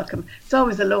everyone's welcome. It's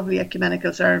always a lovely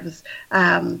ecumenical service.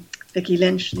 Vicky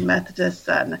Lynch and Methodists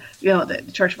and,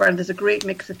 the Church of Ireland. There's a great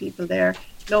mix of people there,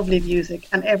 lovely music,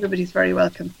 and everybody's very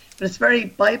welcome. But it's very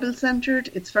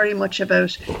Bible-centred. It's very much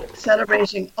about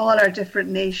celebrating all our different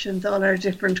nations, all our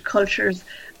different cultures,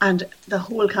 and the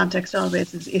whole context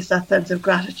always is that sense of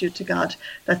gratitude to God,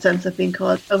 that sense of being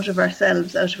called out of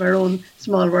ourselves, out of our own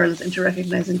small worlds, into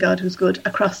recognising God who's good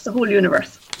across the whole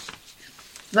universe.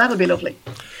 So that'll be lovely.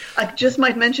 I just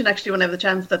might mention, actually, when I have the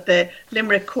chance, that the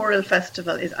Limerick Choral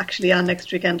Festival is actually on next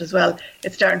weekend as well.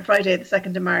 It's starting Friday, the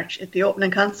 2nd of March. At the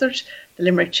opening concert, the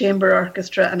Limerick Chamber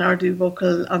Orchestra and Ardu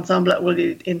Vocal Ensemble will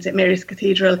be in St Mary's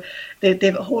Cathedral. They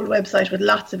have a whole website with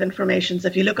lots of information. So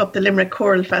if you look up the Limerick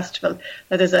Choral Festival,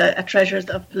 there's a Treasures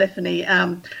of Polyphony,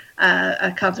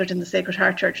 a concert in the Sacred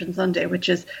Heart Church on Sunday, which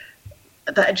is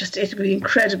it will be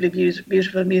incredibly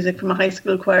beautiful music from a high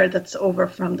school choir that's over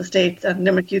from the States, and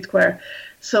Limerick Youth Choir.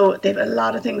 So they've a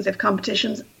lot of things. They've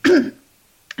competitions,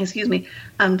 excuse me,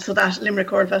 and so that Limerick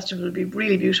Choral Festival will be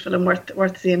really beautiful and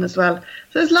worth seeing as well.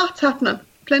 So there's lots happening,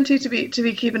 plenty to be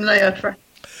keeping an eye out for.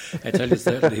 I tell you,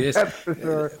 certainly is.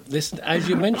 Listen, as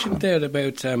you mentioned there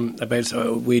about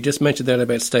we just mentioned there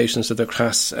about Stations of the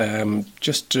Cross.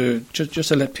 Just to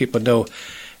let people know,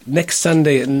 next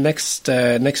Sunday, next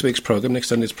week's program, next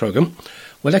Sunday's program,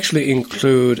 will actually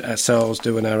include ourselves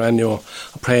doing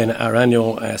praying our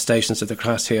annual Stations of the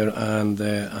Cross here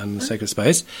on Sacred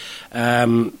Space.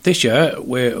 This year,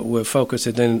 we're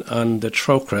focusing in on the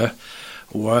Trócaire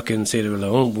work in Sierra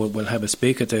Leone. We'll have a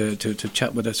speaker to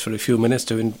chat with us for a few minutes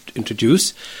to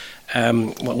introduce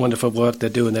what wonderful work they're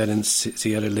doing there in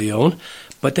Sierra Leone.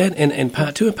 But then in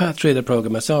part 2 and part 3 of the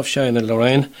program, myself, Shane and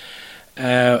Lorraine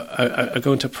are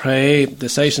going to pray the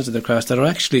Stations of the Cross that are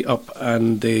actually up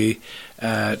on the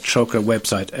Trócaire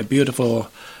website, a beautiful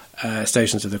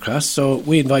Stations of the Cross. So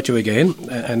we invite you again,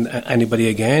 and anybody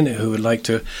again who would like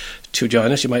to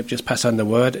join us, you might just pass on the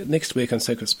word. Next week on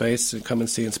Sacred Space, Come and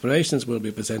See Inspirations, will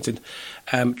be presenting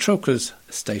Trócaire's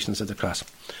Stations of the Cross.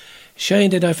 Shane,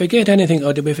 did I forget anything,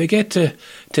 or did we forget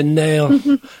to nail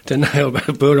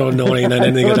Burro Noreen and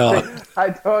anything at all? I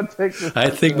don't think so. I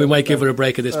think we might give her a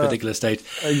break at this particular stage.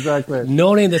 Exactly.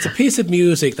 Noreen, there's a piece of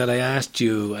music that I asked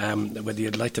you whether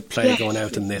you'd like to play going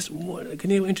out in this. Can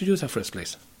you introduce her for us,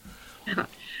 please?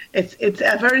 It's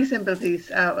a very simple piece.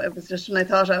 It was just when I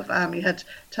thought of, you had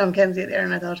Tom Kenzie there,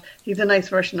 and I thought he's a nice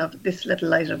version of This Little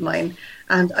Light of Mine.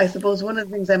 And I suppose one of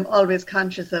the things I'm always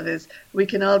conscious of is we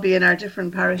can all be in our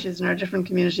different parishes, in our different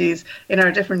communities, in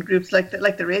our different groups, like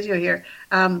the radio here,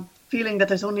 feeling that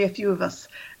there's only a few of us.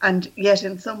 And yet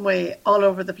in some way, all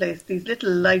over the place, these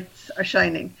little lights are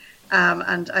shining.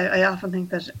 And I often think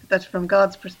that from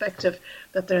God's perspective,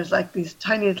 that there's like these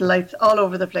tiny little lights all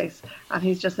over the place, and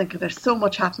he's just thinking there's so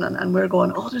much happening, and we're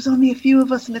going, there's only a few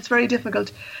of us and it's very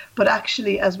difficult. But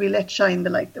actually, as we let shine the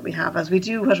light that we have, as we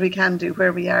do what we can do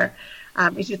where we are,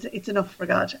 it's enough for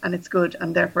God, and it's good,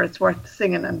 and therefore it's worth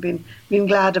singing and being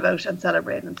glad about and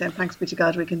celebrating and saying thanks be to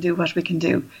God, we can do what we can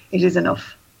do. It is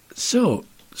enough. So,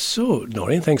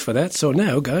 Noreen, thanks for that. So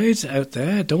now, guys out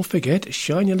there, don't forget,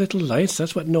 shine your little lights.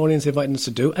 That's what Noreen's inviting us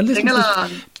to do. And listen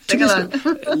Sing along.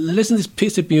 Listen to this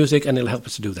piece of music, and it'll help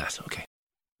us to do that. Okay.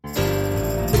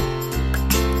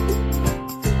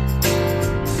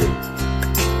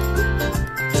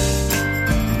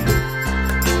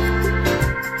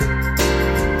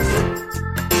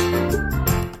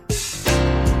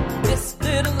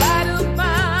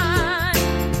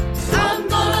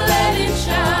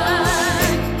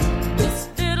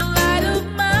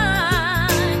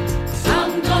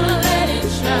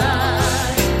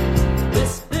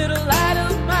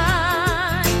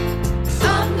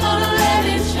 Gonna let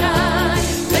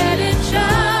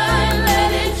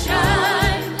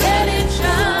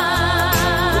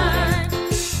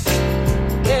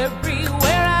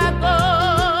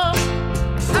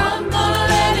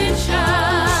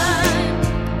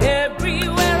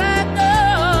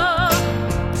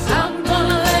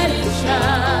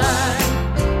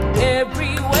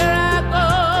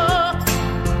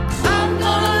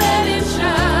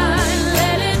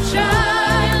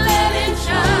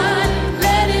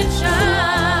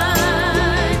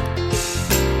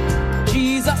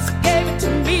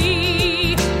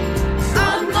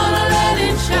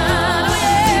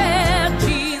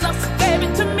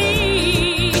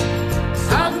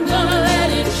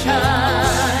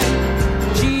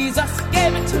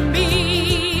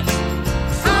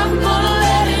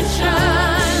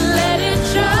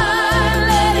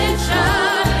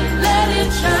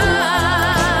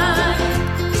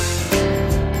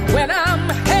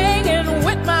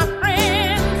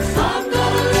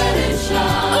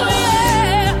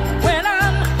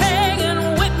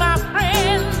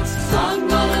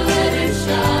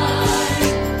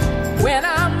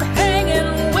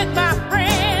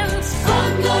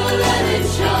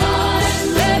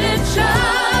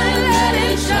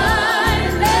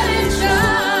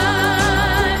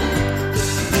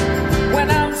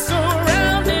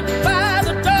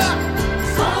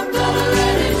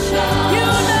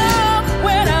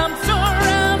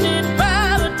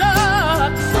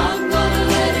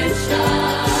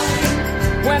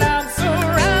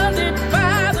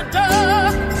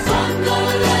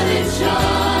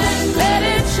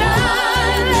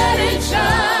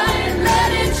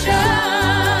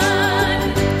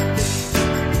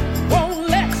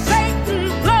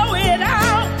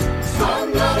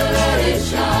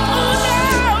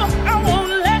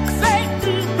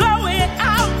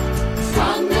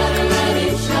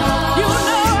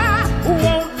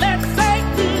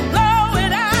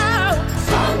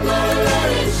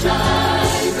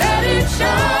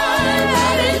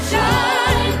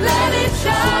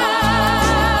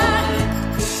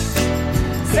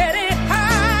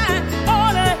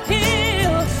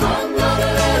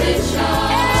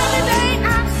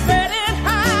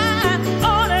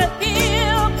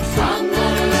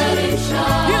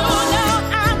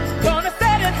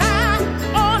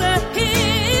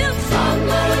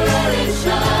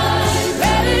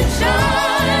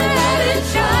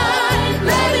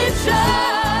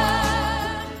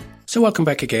So welcome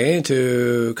back again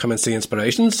to Come and See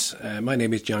Inspirations. My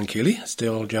name is John Keeley,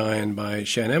 still joined by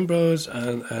Shane Ambrose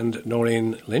and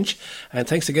Noreen Lynch. And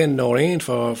thanks again, Noreen,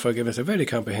 for giving us a very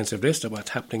comprehensive list of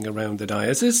what's happening around the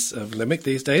Diocese of Limerick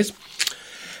these days.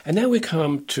 And now we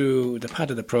come to the part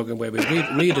of the programme where we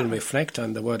read and reflect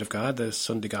on the Word of God, the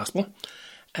Sunday Gospel.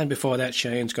 And before that,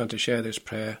 Shane's going to share this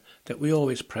prayer that we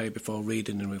always pray before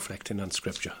reading and reflecting on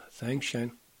Scripture. Thanks,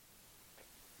 Shane.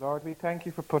 Lord, we thank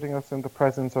you for putting us in the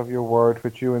presence of your word,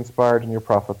 which you inspired in your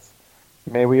prophets.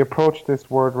 May we approach this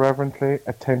word reverently,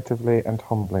 attentively, and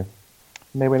humbly.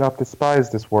 May we not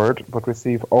despise this word, but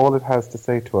receive all it has to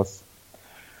say to us.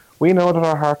 We know that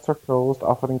our hearts are closed,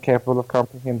 often incapable of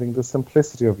comprehending the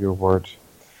simplicity of your word.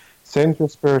 Send your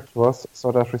Spirit to us,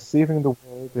 so that receiving the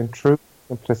word in true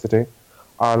simplicity,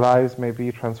 our lives may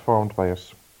be transformed by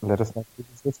it. Let us not be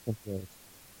resistant to it.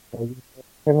 May you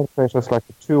penetrate us like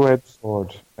a two-edged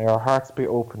sword. May our hearts be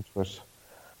open to it.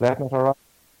 Let not our eyes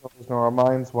close nor our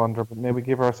minds wander, but may we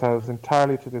give ourselves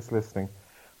entirely to this listening.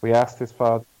 We ask this,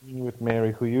 Father, with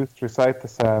Mary, who used to recite the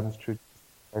Psalms, through Jesus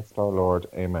Christ our Lord.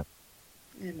 Amen.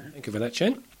 Amen. Thank you for that,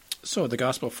 Shane. So the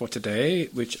Gospel for today,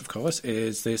 which of course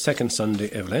is the second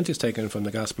Sunday of Lent, is taken from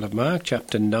the Gospel of Mark,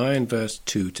 chapter 9, verse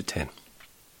 2 to 10.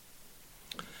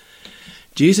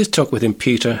 Jesus took with him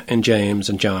Peter and James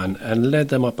and John and led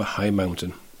them up a high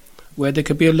mountain, where they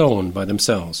could be alone by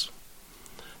themselves.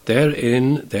 There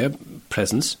in their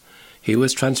presence he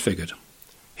was transfigured.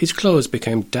 His clothes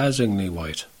became dazzlingly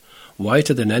white,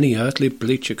 whiter than any earthly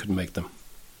bleacher could make them.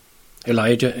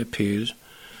 Elijah appeared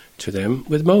to them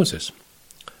with Moses,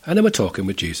 and they were talking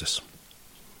with Jesus.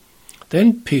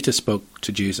 Then Peter spoke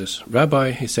to Jesus.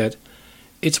 "Rabbi," he said,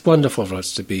 "it's wonderful for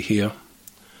us to be here.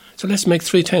 So let's make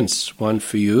 3 tents, one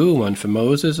for you, one for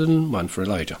Moses, and one for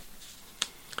Elijah."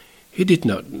 He did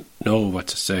not know what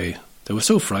to say. They were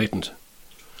so frightened.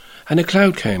 And a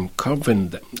cloud came, covering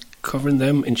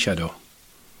them in shadow.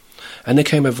 And there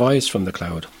came a voice from the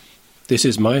cloud, "This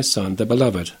is my Son, the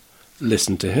Beloved.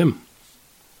 Listen to him."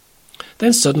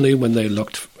 Then suddenly, when they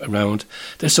looked around,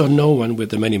 they saw no one with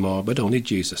them any more, but only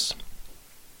Jesus.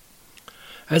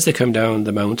 As they came down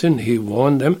the mountain, he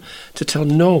warned them to tell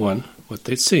no one what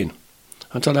they'd seen,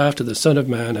 until after the Son of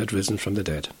Man had risen from the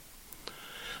dead.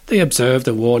 They observed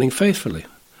the warning faithfully,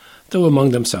 though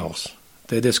among themselves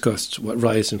they discussed what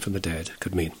rising from the dead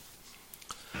could mean.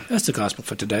 That's the Gospel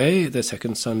for today, the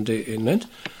second Sunday in Lent.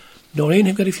 Noreen,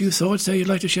 have you got a few thoughts that you'd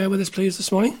like to share with us, please,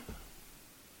 this morning?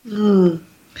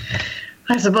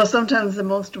 I suppose sometimes the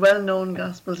most well-known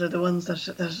Gospels are the ones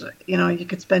that you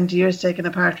could spend years taking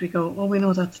apart. We go, oh, we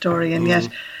know that story, and yet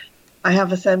I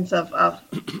have a sense of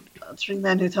 3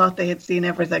 men who thought they had seen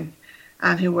everything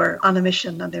and who were on a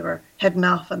mission, and they were heading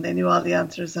off and they knew all the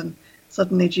answers, and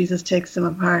suddenly Jesus takes them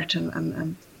apart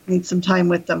and needs some time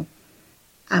with them.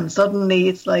 And suddenly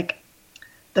it's like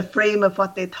the frame of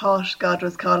what they thought God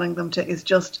was calling them to is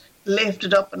just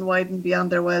lifted up and widened beyond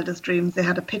their wildest dreams. They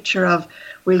had a picture of,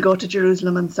 we'll go to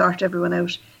Jerusalem and sort everyone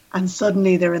out, and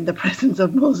suddenly they're in the presence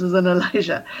of Moses and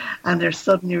Elijah, and they're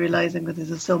suddenly realising that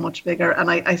this is so much bigger. And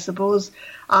I suppose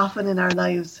often in our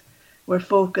lives we're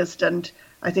focused, and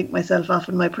I think myself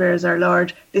often my prayers are,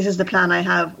 Lord, this is the plan I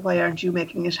have, why aren't you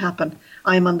making it happen?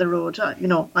 I'm on the road, I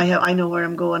know where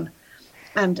I'm going.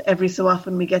 And every so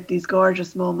often we get these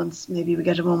gorgeous moments. Maybe we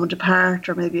get a moment apart,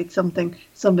 or maybe it's something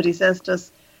somebody says to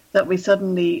us, that we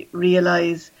suddenly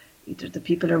realise, either the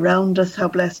people around us, how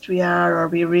blessed we are, or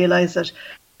we realise that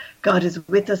God is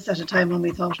with us at a time when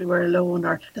we thought we were alone,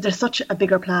 or that there's such a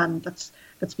bigger plan that's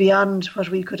beyond what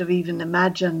we could have even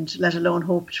imagined, let alone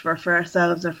hoped for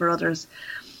ourselves or for others.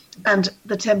 And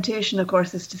the temptation, of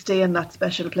course, is to stay in that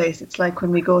special place. It's like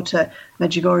when we go to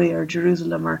Medjugorje or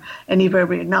Jerusalem or anywhere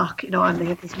we knock, and they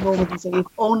have this moment and say, if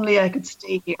only I could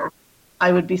stay here,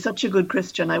 I would be such a good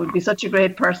Christian, I would be such a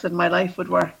great person, my life would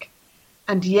work.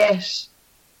 And yet,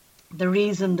 the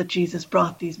reason that Jesus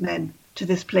brought these men to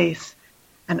this place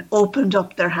and opened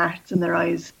up their hearts and their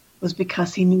eyes was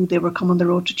because he knew they were coming the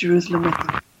road to Jerusalem with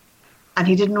him. And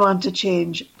he didn't want to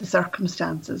change the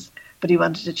circumstances, but he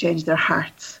wanted to change their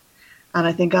hearts. And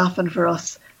I think often for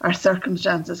us, our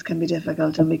circumstances can be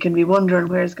difficult, and we can be wondering,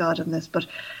 where's God in this? But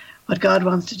what God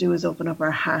wants to do is open up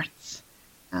our hearts,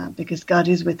 because God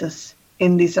is with us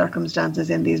in these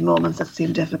circumstances, in these moments that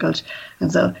seem difficult.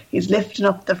 And so he's lifting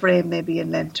up the frame maybe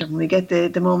in Lent, or when we get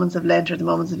the moments of Lent or the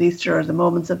moments of Easter or the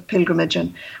moments of pilgrimage,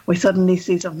 and we suddenly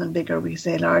see something bigger. We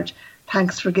say, Lord,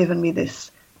 thanks for giving me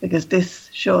this, because this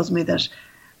shows me that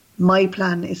my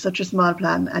plan is such a small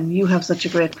plan and you have such a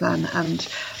great plan. And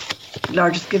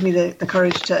Lord, just give me the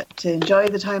courage to enjoy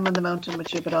the time on the mountain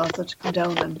with you, but also to come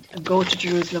down and go to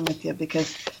Jerusalem with you,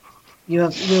 because you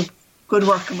have good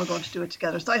work and we're going to do it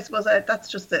together. So I suppose that's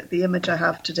just the image I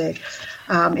have today,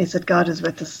 is that God is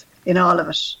with us in all of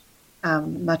it,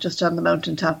 not just on the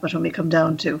mountaintop, but when we come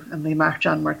down to and we march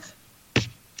onwards.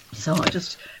 So I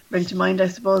just bring to mind, I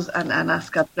suppose, and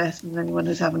ask God blessing anyone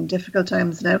who's having difficult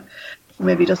times now, who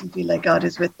maybe doesn't feel like God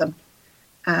is with them.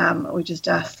 We just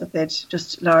ask that they'd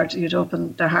just, Lord, you'd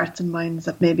open their hearts and minds,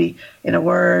 that maybe in a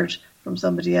word from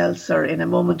somebody else or in a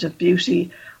moment of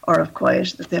beauty or of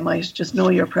quiet, that they might just know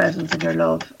your presence and your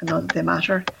love and know that they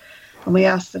matter. And we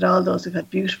ask that all those who've had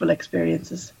beautiful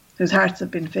experiences, whose hearts have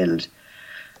been filled,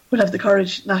 will have the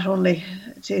courage not only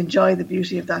to enjoy the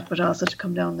beauty of that, but also to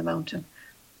come down the mountain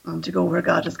and to go where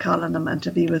God is calling them and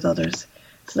to be with others,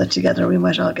 so that together we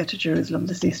might all get to Jerusalem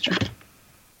this Easter.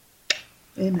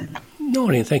 Amen.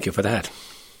 Noreen, thank you for that.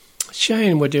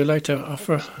 Shane, would you like to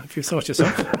offer a few thoughts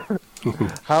yourself?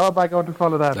 How am I going to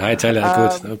follow that? I tell you,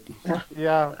 good.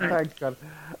 Yeah, thanks, God.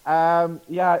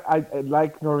 I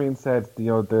like Noreen said,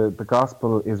 the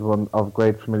gospel is one of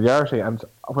great familiarity. And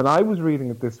when I was reading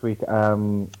it this week,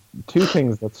 two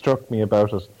things that struck me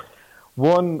about it.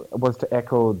 One was to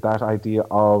echo that idea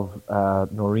of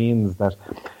Noreen's, that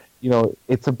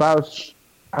it's about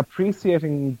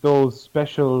appreciating those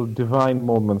special divine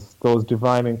moments, those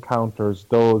divine encounters,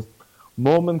 those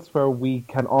moments where we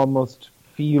can almost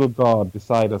feel God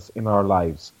beside us in our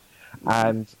lives,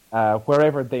 and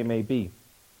wherever they may be.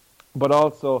 But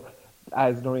also,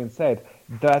 as Noreen said,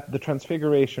 that the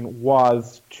Transfiguration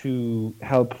was to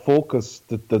help focus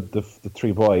the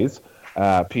three boys,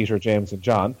 Peter, James, and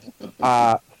John,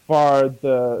 for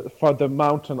the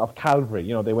mountain of Calvary.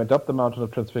 They went up the mountain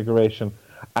of Transfiguration,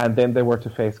 and then they were to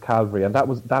face Calvary, and that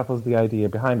was the idea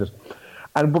behind it.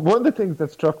 And one of the things that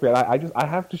struck me, and I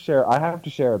have to share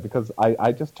it because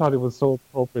I just thought it was so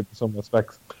appropriate in some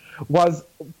respects, was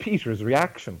Peter's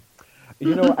reaction.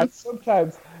 And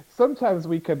sometimes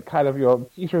we can kind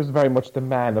of, Peter's very much the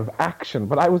man of action.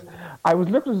 But I was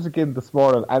looking at this again this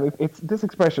morning, and it's this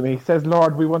expression. He says,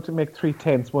 "Lord, we want to make 3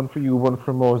 tents, one for you, one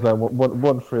for Moses, and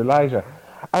one for Elijah."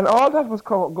 And all that was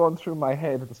going through my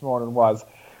head this morning was,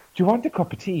 "Do you want a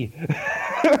cup of tea?"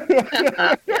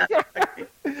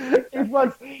 It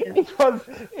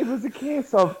was a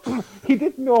case of he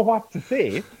didn't know what to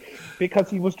say, because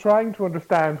he was trying to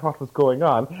understand what was going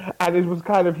on, and it was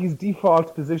kind of his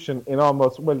default position in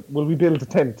almost, well, will we build a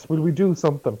tent? Will we do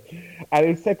something? And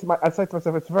I said to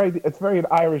myself, it's very an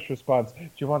Irish response. Do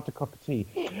you want a cup of tea?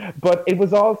 But it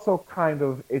was also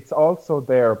it's also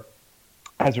there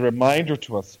as a reminder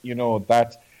to us,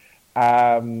 that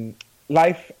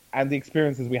life and the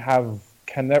experiences we have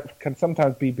can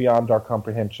sometimes be beyond our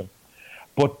comprehension.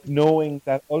 But knowing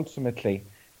that ultimately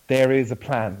there is a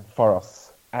plan for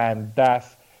us, and that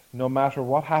no matter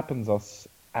what happens us,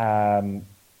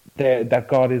 that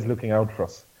God is looking out for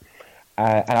us.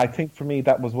 And I think for me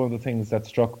that was one of the things that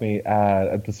struck me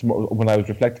when I was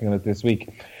reflecting on it this week.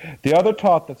 The other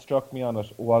thought that struck me on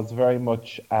it was very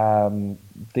much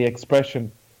the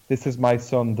expression, "This is my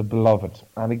son, the beloved."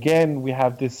 And again, we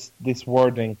have this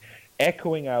wording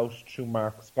echoing out through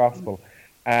Mark's Gospel,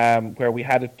 where we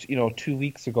had it 2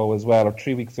 weeks ago as well, or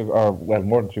 3 weeks ago, or well,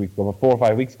 more than 3 weeks ago, but 4 or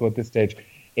 5 weeks ago at this stage,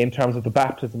 in terms of the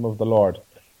baptism of the Lord.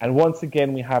 And once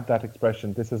again we have that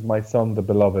expression, "This is my son, the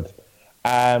beloved,"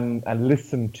 and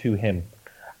listen to him.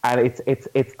 And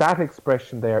it's that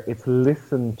expression there, it's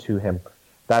listen to him,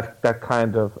 that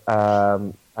kind of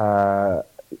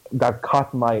that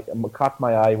caught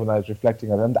my eye when I was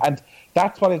reflecting on it. And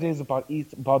that's what it is about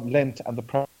Lent and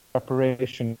the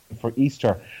preparation for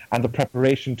Easter, and the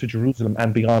preparation to Jerusalem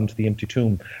and beyond the empty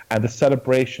tomb, and the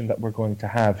celebration that we're going to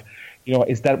have,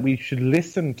 is that we should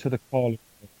listen to the call.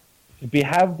 We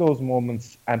have those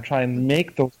moments and try and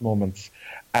make those moments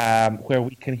where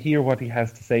we can hear what he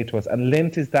has to say to us. And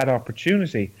Lent is that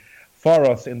opportunity for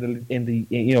us in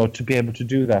the to be able to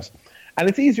do that. And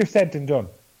it's easier said than done.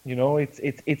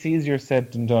 It's easier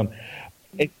said than done.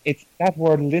 It's that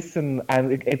word listen,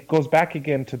 and it goes back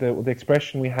again to the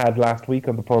expression we had last week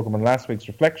on the program and last week's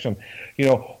reflection.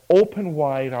 Open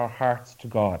wide our hearts to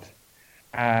God,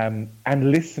 and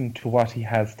listen to what He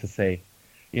has to say.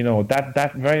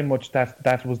 That very much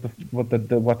that was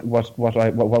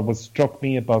what was struck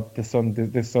me about this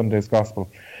Sunday's gospel,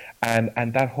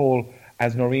 and that whole,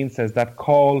 as Noreen says, that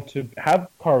call to have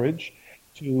courage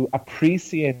to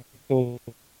appreciate those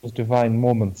divine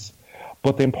moments.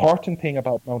 But the important thing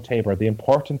about Mount Tabor, the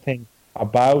important thing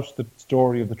about the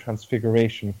story of the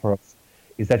Transfiguration for us,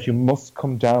 is that you must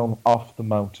come down off the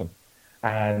mountain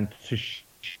and to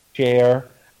share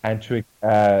and to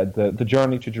the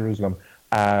journey to Jerusalem,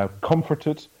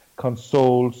 comforted,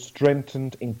 consoled,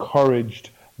 strengthened, encouraged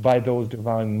by those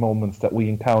divine moments that we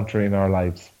encounter in our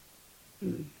lives.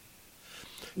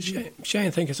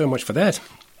 Shane, thank you so much for that.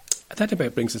 That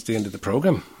about brings us to the end of the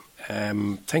programme.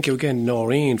 Thank you again,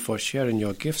 Noreen, for sharing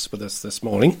your gifts with us this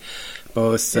morning.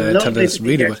 Both telling us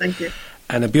really well. Thank you.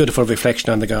 And a beautiful reflection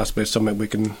on the gospel is something we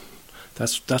can.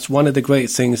 That's one of the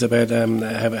great things about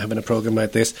having a program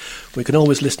like this. We can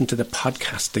always listen to the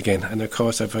podcast again. And of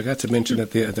course, I forgot to mention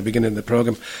at the beginning of the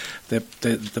program, the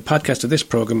podcast of this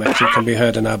program actually can be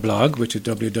heard on our blog, which is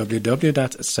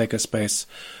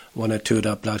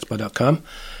www.sacredspace102.blogspot.com.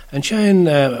 And Shane,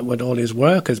 with all his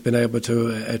work, has been able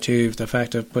to achieve the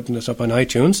fact of putting us up on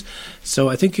iTunes. So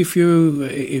I think if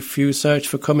you search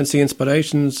for Come and See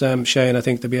Inspirations, Shane, I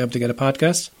think they'll be able to get a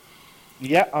podcast.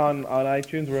 Yeah, on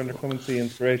iTunes, we're under Come and See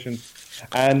Inspirations.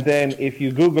 And then if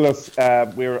you Google us,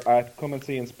 we're at Come and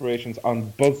See Inspirations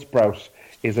on Buzzsprout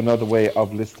is another way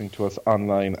of listening to us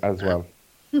online as well.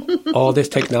 All this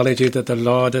technology that the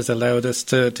Lord has allowed us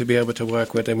to be able to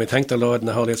work with, and we thank the Lord and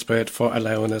the Holy Spirit for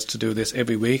allowing us to do this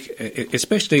every week,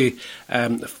 especially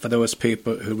for those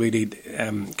people who really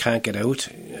can't get out,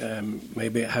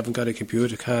 maybe haven't got a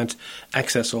computer, can't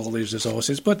access all these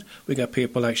resources. But we got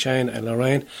people like Shane and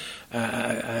Lorraine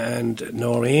and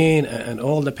Noreen and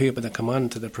all the people that come on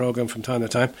to the programme from time to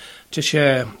time to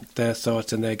share their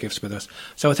thoughts and their gifts with us.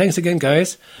 So thanks again,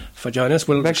 guys, for joining us.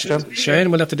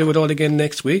 Shane, we'll have to do it all again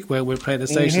next week, where we'll play the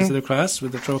Stations of the Cross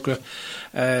with the Trócaire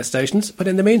stations. But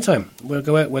in the meantime, we'll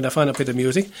go out with a final bit of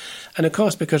music. And of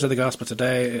course, because of the gospel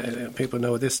today, people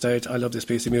know at this stage I love this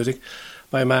piece of music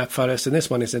by Mark Forrest, and this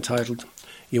one is entitled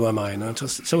You Are Mine.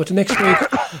 So until next week,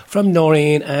 from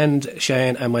Noreen and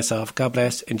Shane and myself, God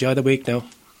bless. Enjoy the week now.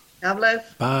 God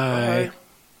bless. Bye.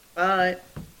 Bye.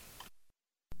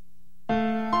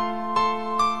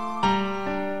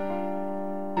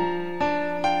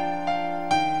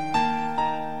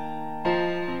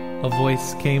 A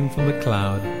voice came from the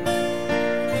cloud.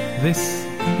 This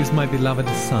is my beloved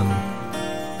Son,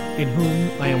 in whom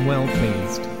I am well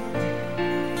pleased.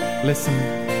 Listen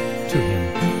to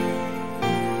him.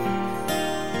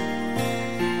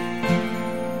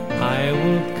 I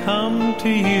will come to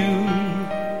you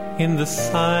in the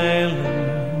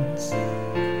silence.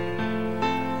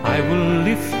 I will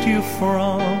lift you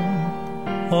from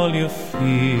all your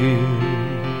fears.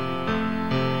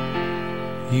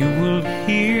 You will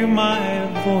hear my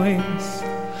voice.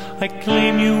 I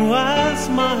claim you as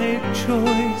my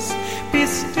choice. Be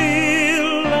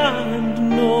still and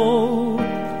know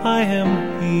I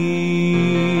am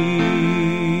here.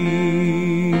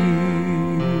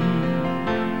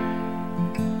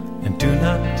 And do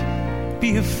not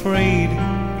be afraid,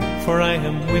 for I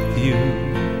am with you.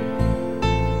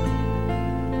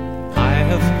 I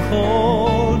have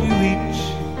called you each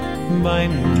by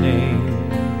name.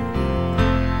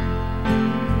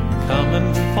 Come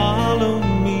and follow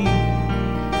me,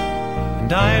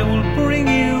 and I will bring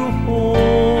you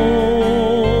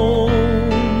home.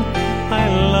 I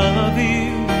love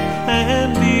you,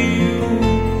 and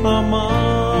you are mine.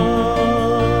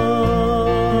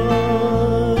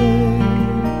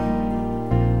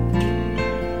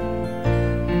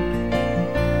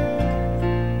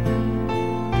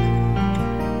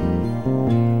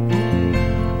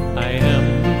 I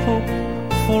am the hope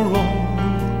for all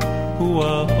who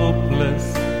are hopeless.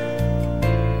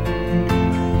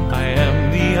 I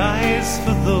am the eyes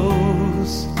for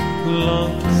those who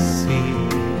long to see.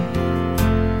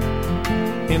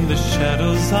 In the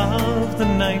shadows of the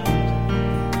night,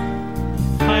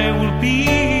 I will be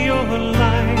your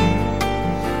light.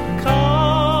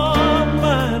 Come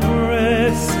and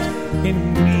rest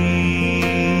in me.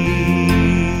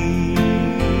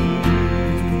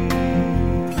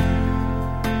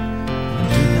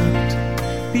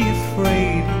 Be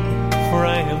afraid, for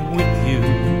I am with you.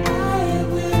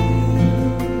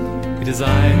 It is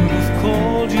I who have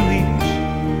called you each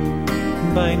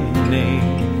by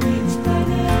name.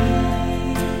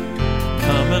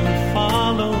 Come and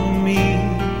follow me,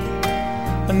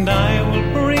 and I will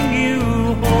bring you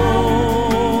home.